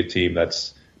motivate a team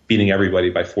that's beating everybody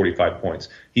by 45 points.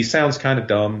 He sounds kind of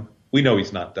dumb. We know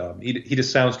he's not dumb. He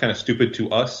just sounds kind of stupid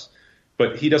to us.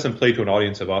 But he doesn't play to an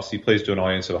audience of us. He plays to an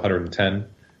audience of 110.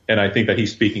 And I think that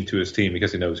he's speaking to his team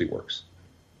because he knows he works.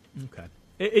 Okay.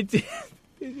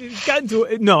 It's gotten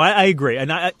to – no, I agree.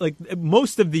 And I like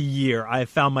most of the year I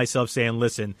found myself saying,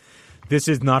 listen, this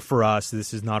is not for us.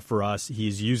 This is not for us.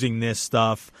 He's using this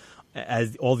stuff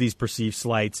as all these perceived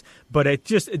slights. But it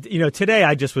just – today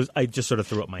I just sort of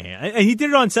threw up my hand. And he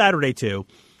did it on Saturday too.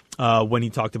 When he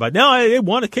talked about, no, they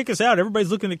want to kick us out. Everybody's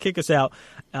looking to kick us out.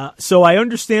 So I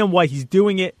understand why he's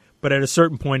doing it, but at a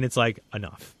certain point, it's like,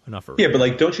 enough already. Yeah, but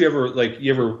like, don't you ever,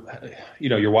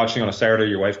 you're watching on a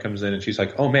Saturday, your wife comes in and she's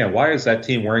like, oh man, why is that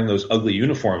team wearing those ugly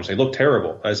uniforms? They look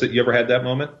terrible. You ever had that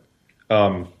moment?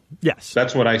 Yes.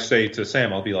 That's when I say to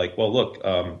Sam, I'll be like, well,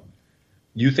 look,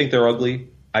 you think they're ugly.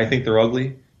 I think they're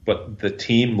ugly, but the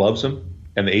team loves them,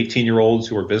 and the 18-year-olds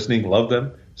who are visiting love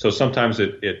them. So sometimes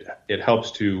it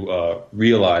helps to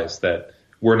realize that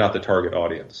we're not the target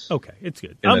audience. Okay, it's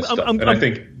good. I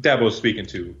think Dabo's speaking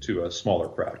to a smaller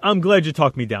crowd. I'm glad you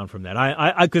talked me down from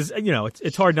that. Because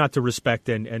it's hard not to respect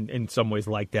and in some ways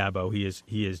like Dabo.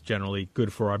 He is generally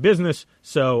good for our business.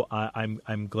 So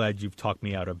I'm glad you've talked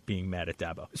me out of being mad at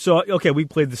Dabo. So okay, we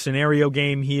played the scenario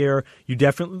game here. You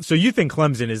think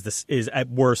Clemson is at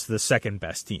worst the second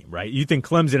best team, right? You think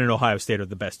Clemson and Ohio State are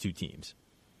the best two teams?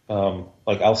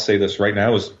 I'll say this right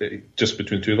now, is just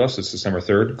between the two of us. It's December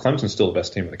 3rd. Clemson's still the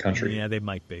best team in the country. Yeah, they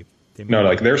might be. They're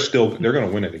going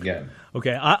to win it again.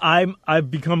 Okay,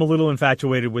 I've become a little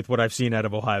infatuated with what I've seen out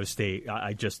of Ohio State.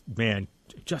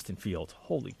 Justin Fields,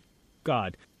 holy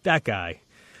God, that guy.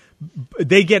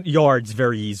 They get yards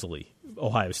very easily.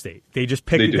 Ohio State. They just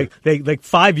pick. They like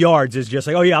 5 yards is just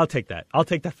like, oh yeah, I'll take that. I'll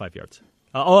take that 5 yards.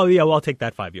 I'll take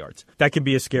that 5 yards. That can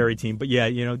be a scary team. But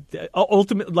yeah,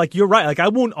 ultimately, like, you're right. Like, I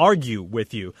won't argue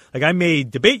with you. Like, I may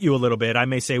debate you a little bit. I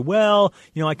may say, well,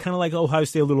 I kind of like Ohio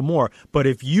State a little more. But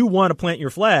if you want to plant your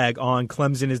flag on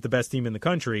Clemson is the best team in the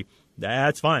country,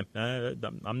 that's fine.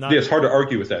 I'm not. Yeah, it's hard to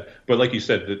argue with that. But like you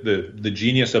said, the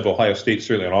genius of Ohio State,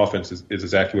 certainly on offense, is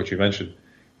exactly what you mentioned.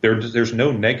 There's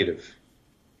no negative.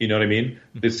 You know what I mean?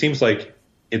 It seems like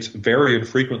it's very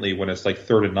infrequently when it's like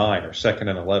 3rd and 9 or 2nd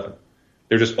and 11.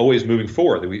 They're just always moving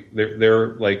forward.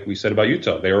 They're like we said about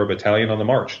Utah. They are a battalion on the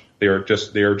march. They are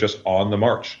just on the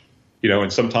march.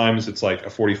 And sometimes it's like a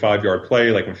 45-yard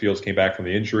play, like when Fields came back from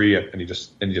the injury and he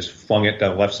just flung it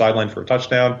down the left sideline for a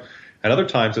touchdown. And other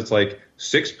times it's like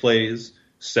 6 plays,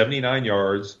 79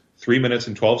 yards, 3 minutes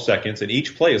and 12 seconds, and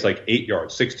each play is like 8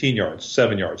 yards, 16 yards,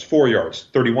 7 yards, 4 yards,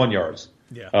 31 yards.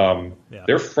 Yeah.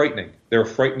 They're frightening. They're a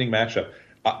frightening matchup.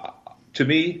 To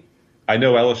me, I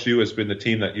know LSU has been the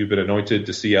team that you've been anointed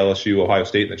to see LSU Ohio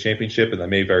State in the championship, and that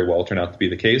may very well turn out to be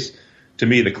the case. To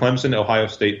me, the Clemson-Ohio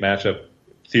State matchup,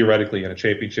 theoretically in a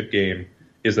championship game,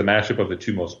 is the matchup of the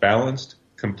two most balanced,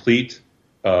 complete,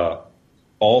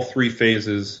 all 3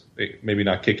 phases, maybe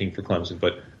not kicking for Clemson,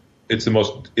 but it's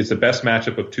the best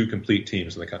matchup of 2 complete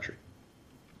teams in the country.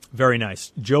 Very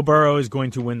nice. Joe Burrow is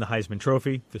going to win the Heisman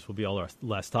Trophy. This will be our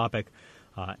last topic.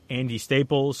 Andy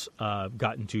Staples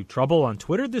got into trouble on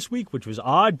Twitter this week, which was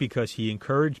odd because he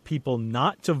encouraged people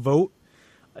not to vote.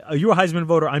 Are you a Heisman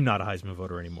voter? I'm not a Heisman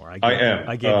voter anymore. I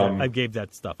am. I gave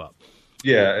that stuff up.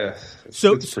 Yeah,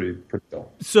 it's pretty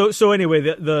dull. So anyway,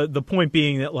 the point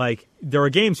being that like there are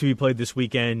games to be played this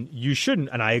weekend. You shouldn't,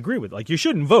 and I agree with you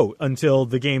shouldn't vote until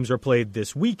the games are played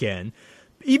this weekend.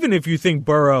 Even if you think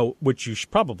Burrow, which you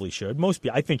probably should,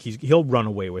 I think he'll run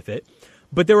away with it.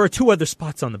 But there are 2 other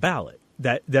spots on the ballot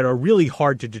that are really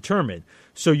hard to determine.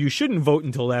 So you shouldn't vote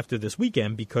until after this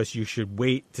weekend because you should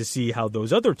wait to see how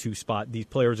those other 2 spots, these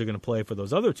players are going to play for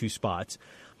those other 2 spots.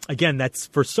 Again, that's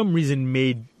for some reason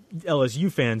made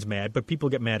LSU fans mad, but people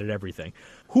get mad at everything.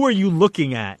 Who are you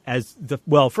looking at as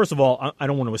first of all, I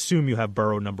don't want to assume you have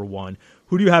Burrow number 1.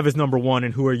 Who do you have as number 1,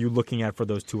 and who are you looking at for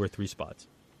those 2 or 3 spots?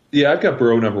 Yeah, I've got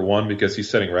Burrow number 1 because he's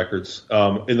setting records.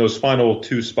 In those final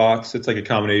 2 spots, it's like a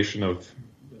combination of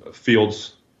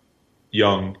Fields,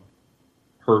 Young,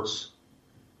 Hurts,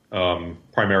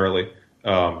 primarily.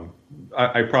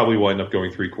 I probably will end up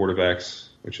going 3 quarterbacks,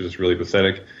 which is really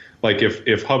pathetic. Like if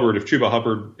Chuba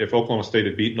Hubbard, if Oklahoma State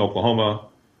had beaten Oklahoma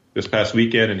this past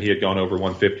weekend and he had gone over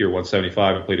 150 or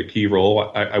 175 and played a key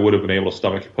role, I would have been able to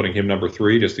stomach putting him number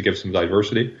 3 just to give some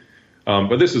diversity.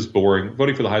 But this is boring.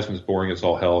 Voting for the Heisman is boring as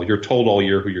all hell. You're told all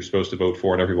year who you're supposed to vote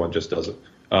for, and everyone just does it.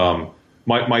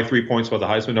 My 3 points about the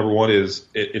Heisman, number 1 is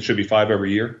it should be 5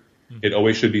 every year. It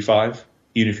always should be 5,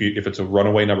 even if it's a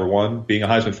runaway number 1. Being a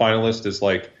Heisman finalist is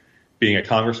like being a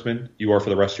congressman. You are for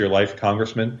the rest of your life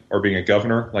congressman, or being a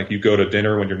governor. Like you go to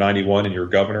dinner when you're 91 and you're a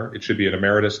governor. It should be an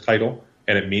emeritus title,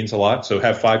 and it means a lot. So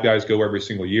have 5 guys go every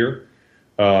single year.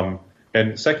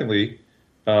 And secondly,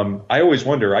 I always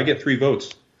wonder, I get 3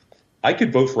 votes. I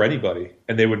could vote for anybody,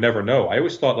 and they would never know. I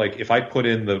always thought, like, if I put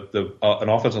in an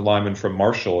offensive lineman from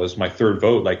Marshall as my 3rd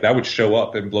vote, like that would show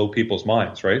up and blow people's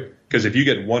minds, right? Because if you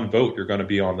get 1 vote, you're going to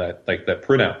be on that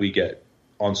printout we get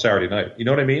on Saturday night. You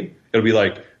know what I mean? It'll be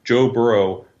like Joe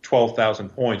Burrow, 12,000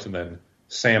 points, and then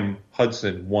Sam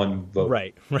Hudson, 1 vote.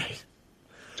 Right.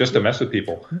 Just to mess with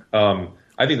people.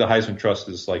 I think the Heisman Trust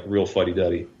is like real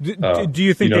fuddy-duddy. Do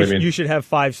you think you should have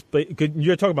 5?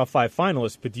 You're talking about 5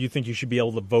 finalists, but do you think you should be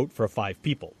able to vote for 5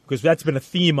 people? Because that's been a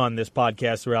theme on this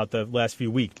podcast throughout the last few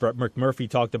weeks. Brett McMurphy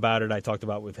talked about it. I talked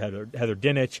about it with Heather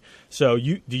Dinich. So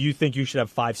do you think you should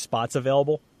have 5 spots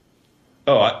available?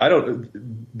 Oh, I don't.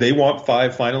 They want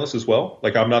 5 finalists as well.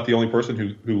 Like I'm not the only person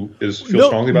who feels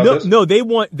strongly about this. No, they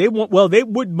want. Well, they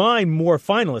would mind more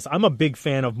finalists. I'm a big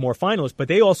fan of more finalists, but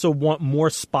they also want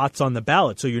more spots on the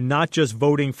ballot. So you're not just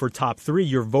voting for top 3;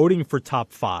 you're voting for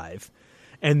top 5,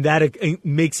 and that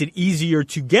makes it easier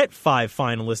to get 5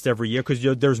 finalists every year because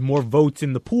there's more votes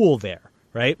in the pool there,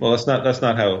 right? Well, that's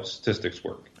not how statistics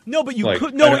work. No, but you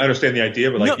could. No, I understand the idea,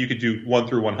 but you could do 1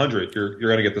 through 100. You're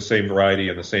going to get the same variety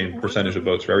and the same percentage of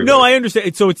votes for everybody. No, I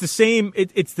understand. So it's the same.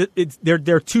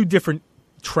 There are 2 different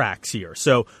tracks here.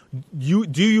 So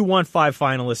do you want 5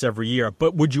 finalists every year?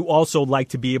 But would you also like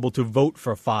to be able to vote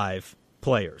for 5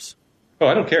 players? Oh,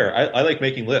 I don't care. I like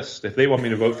making lists. If they want me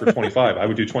to vote for 25, I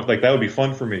would do 20. Like that would be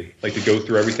fun for me. Like to go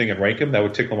through everything and rank them. That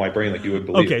would tickle my brain like you would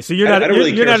believe. Okay, so you're not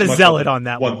a zealot on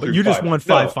that one, but you just want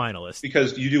 5 finalists.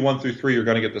 Because you do 1 through 3, you're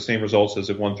going to get the same results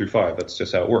as if 1 through 5. That's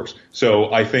just how it works.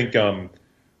 So I think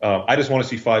I just want to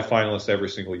see 5 finalists every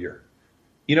single year.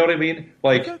 You know what I mean?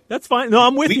 Like okay, that's fine. No,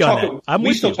 I'm with you on that.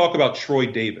 We still talk about Troy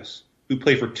Davis, who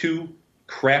played for 2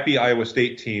 crappy Iowa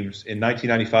State teams in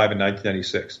 1995 and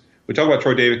 1996. We talk about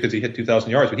Troy Davis because he hit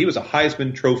 2,000 yards, but he was a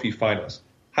Heisman Trophy finalist.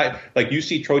 Like you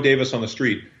see Troy Davis on the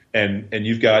street, and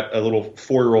you've got a little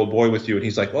 4-year-old boy with you, and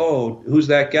he's like, "Oh, who's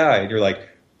that guy?" And you're like,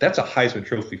 "That's a Heisman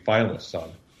Trophy finalist, son.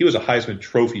 He was a Heisman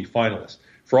Trophy finalist.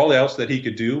 For all else that he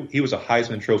could do, he was a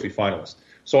Heisman Trophy finalist."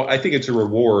 So I think it's a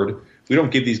reward. We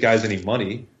don't give these guys any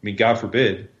money. I mean, God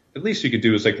forbid. At least you could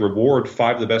do is like reward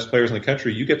 5 of the best players in the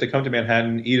country. You get to come to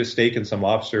Manhattan, eat a steak and some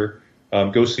lobster,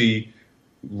 go see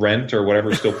Rent or whatever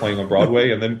is still playing on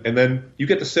Broadway, and then you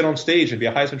get to sit on stage and be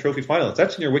a Heisman Trophy finalist.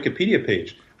 That's in your Wikipedia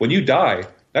page. When you die,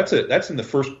 that's in the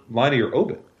first line of your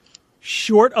obit.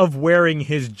 Short of wearing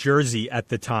his jersey at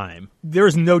the time,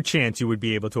 there's no chance you would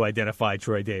be able to identify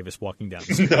Troy Davis walking down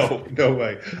the street. No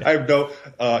way. I have no.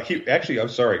 I'm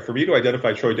sorry. For me to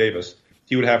identify Troy Davis,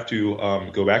 he would have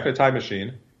to go back to a time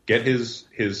machine, get his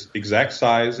exact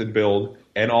size and build,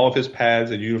 and all of his pads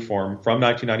and uniform from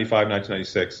 1995,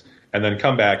 1996. And then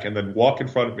come back and then walk in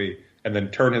front of me and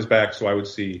then turn his back so I would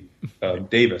see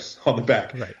Davis on the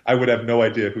back. Right. I would have no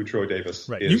idea who Troy Davis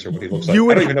is or what he looks like. I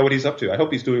don't even know what he's up to. I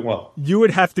hope he's doing well. You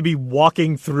would have to be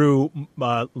walking through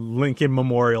Lincoln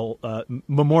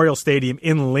Memorial Stadium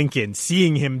in Lincoln,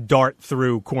 seeing him dart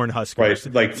through Cornhuskers.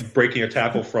 Right, like breaking a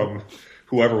tackle from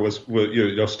whoever was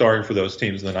starring for those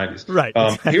teams in the 90s. Right.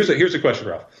 Here's a question,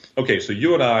 Ralph. Okay, so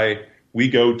you and I, we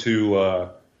go to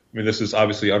this is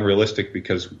obviously unrealistic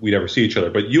because we never see each other,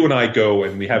 but you and I go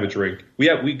and we have a drink.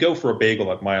 We go for a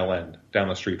bagel at Mile End down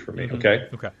the street from me, okay?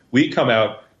 Okay. We come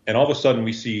out and all of a sudden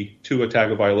we see Tua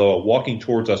Tagovailoa walking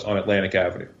towards us on Atlantic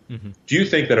Avenue. Mm-hmm. Do you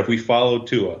think that if we followed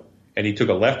Tua and he took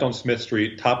a left on Smith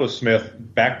Street, top of Smith,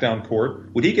 back down Court,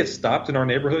 would he get stopped in our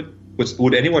neighborhood?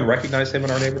 Would anyone recognize him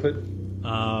in our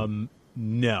neighborhood?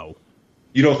 No.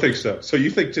 You don't think so? So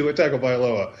you think Tua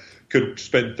Tagovailoa could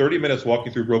spend 30 minutes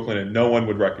walking through Brooklyn and no one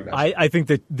would recognize him? I think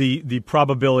that the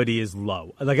probability is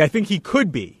low. Like, I think he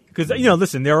could be. Because,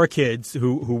 listen, there are kids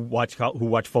who watch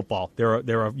football. There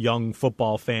are young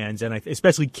football fans, and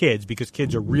especially kids, because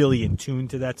kids are really in tune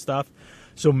to that stuff.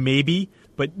 So maybe,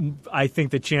 but I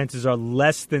think the chances are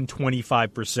less than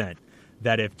 25%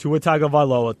 that if Tua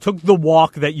Tagovailoa took the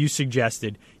walk that you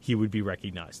suggested, he would be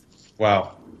recognized.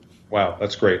 Wow,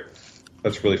 that's great.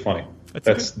 That's really funny.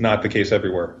 That's not the case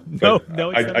everywhere. No,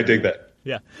 I dig that.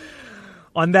 Yeah.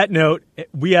 On that note,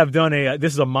 we have done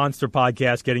this is a monster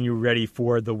podcast getting you ready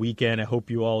for the weekend. I hope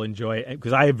you all enjoy it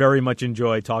because I very much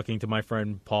enjoy talking to my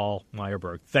friend Paul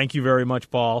Myerberg. Thank you very much,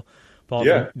 Paul. Paul,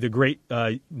 the great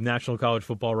national college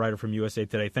football writer from USA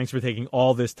Today. Thanks for taking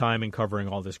all this time and covering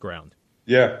all this ground.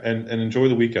 Yeah, and enjoy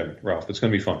the weekend, Ralph. It's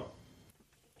going to be fun.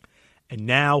 And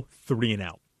now, 3 and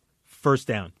out. First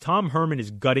down. Tom Herman is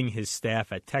gutting his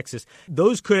staff at Texas.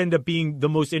 Those could end up being the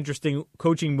most interesting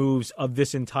coaching moves of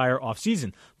this entire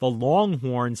offseason. The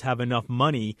Longhorns have enough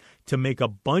money to make a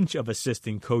bunch of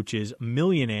assistant coaches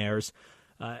millionaires,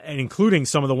 and including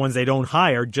some of the ones they don't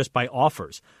hire just by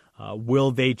offers. Will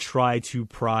they try to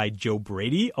pry Joe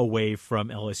Brady away from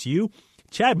LSU?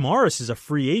 Chad Morris is a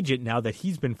free agent now that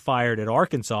he's been fired at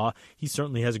Arkansas. He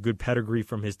certainly has a good pedigree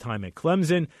from his time at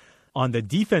Clemson. On the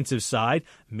defensive side,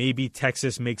 maybe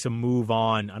Texas makes a move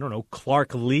on,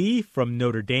 Clark Lee from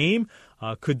Notre Dame.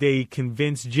 Could they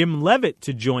convince Jim Leavitt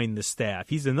to join the staff?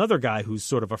 He's another guy who's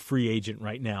sort of a free agent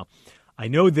right now. I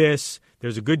know this.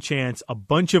 There's a good chance a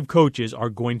bunch of coaches are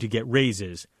going to get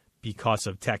raises because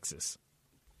of Texas.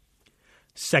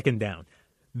 Second down.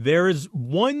 There is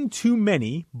one too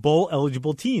many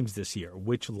bowl-eligible teams this year,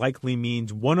 which likely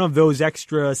means one of those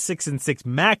extra 6-6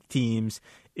 MAC teams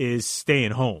is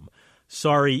staying home.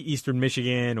 Sorry, Eastern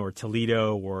Michigan or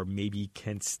Toledo or maybe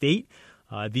Kent State.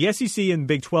 The SEC and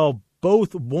Big 12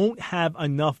 both won't have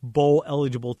enough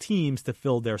bowl-eligible teams to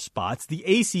fill their spots. The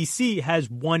ACC has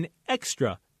one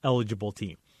extra eligible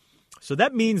team. So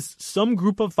that means some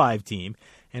group of 5 team,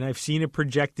 and I've seen it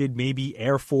projected maybe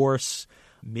Air Force,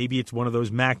 maybe it's one of those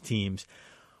MAC teams.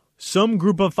 Some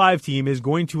group of 5 team is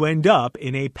going to end up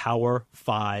in a Power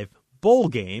 5 bowl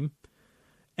game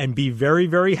and be very,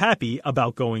 very happy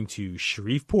about going to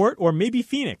Shreveport or maybe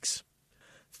Phoenix.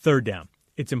 Third down.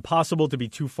 It's impossible to be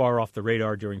too far off the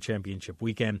radar during championship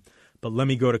weekend, but let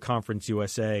me go to Conference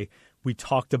USA. We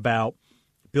talked about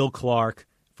Bill Clark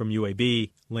from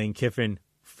UAB, Lane Kiffin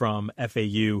from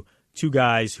FAU, 2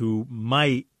 guys who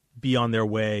might be on their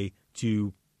way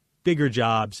to bigger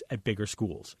jobs at bigger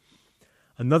schools.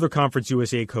 Another Conference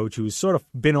USA coach who's sort of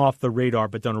been off the radar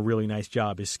but done a really nice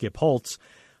job is Skip Holtz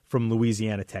from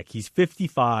Louisiana Tech. He's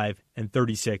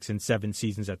 55-36 in 7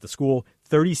 seasons at the school,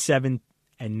 37-19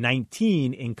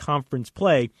 in conference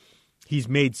play. He's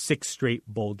made 6 straight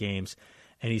bowl games,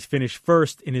 and he's finished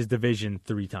first in his division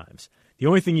 3 times. The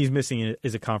only thing he's missing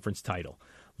is a conference title.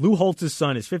 Lou Holtz's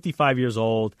son is 55 years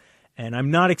old, and I'm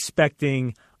not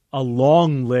expecting a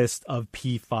long list of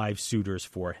P5 suitors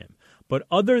for him. But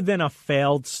other than a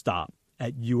failed stop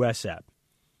at USF,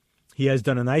 he has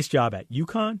done a nice job at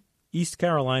UConn, East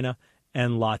Carolina,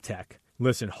 and La Tech.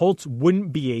 Listen, Holtz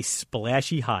wouldn't be a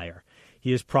splashy hire.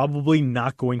 He is probably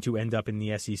not going to end up in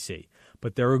the SEC.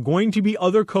 But there are going to be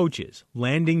other coaches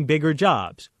landing bigger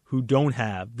jobs who don't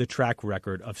have the track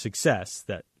record of success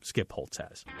that Skip Holtz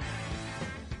has.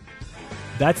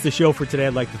 That's the show for today.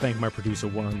 I'd like to thank my producer,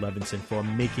 Warren Levinson, for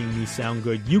making me sound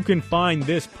good. You can find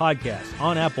this podcast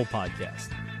on Apple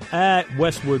Podcasts, at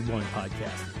Westwood One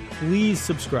Podcast. Please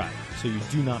subscribe so you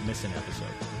do not miss an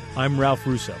episode. I'm Ralph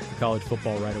Russo, the college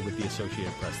football writer with the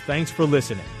Associated Press. Thanks for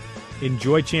listening.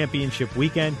 Enjoy championship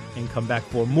weekend and come back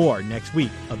for more next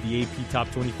week of the AP Top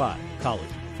 25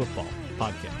 College Football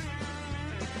Podcast.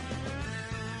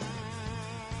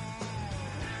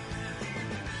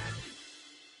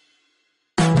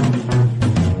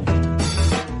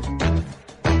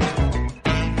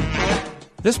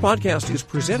 This podcast is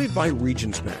presented by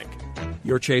Regions Bank.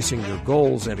 You're chasing your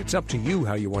goals, and it's up to you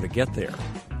how you want to get there.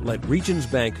 Let Regions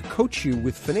Bank coach you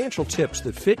with financial tips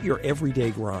that fit your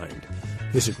everyday grind.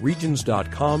 Visit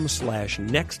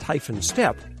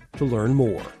regions.com/next-step to learn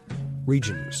more.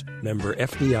 Regions, member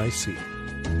FDIC.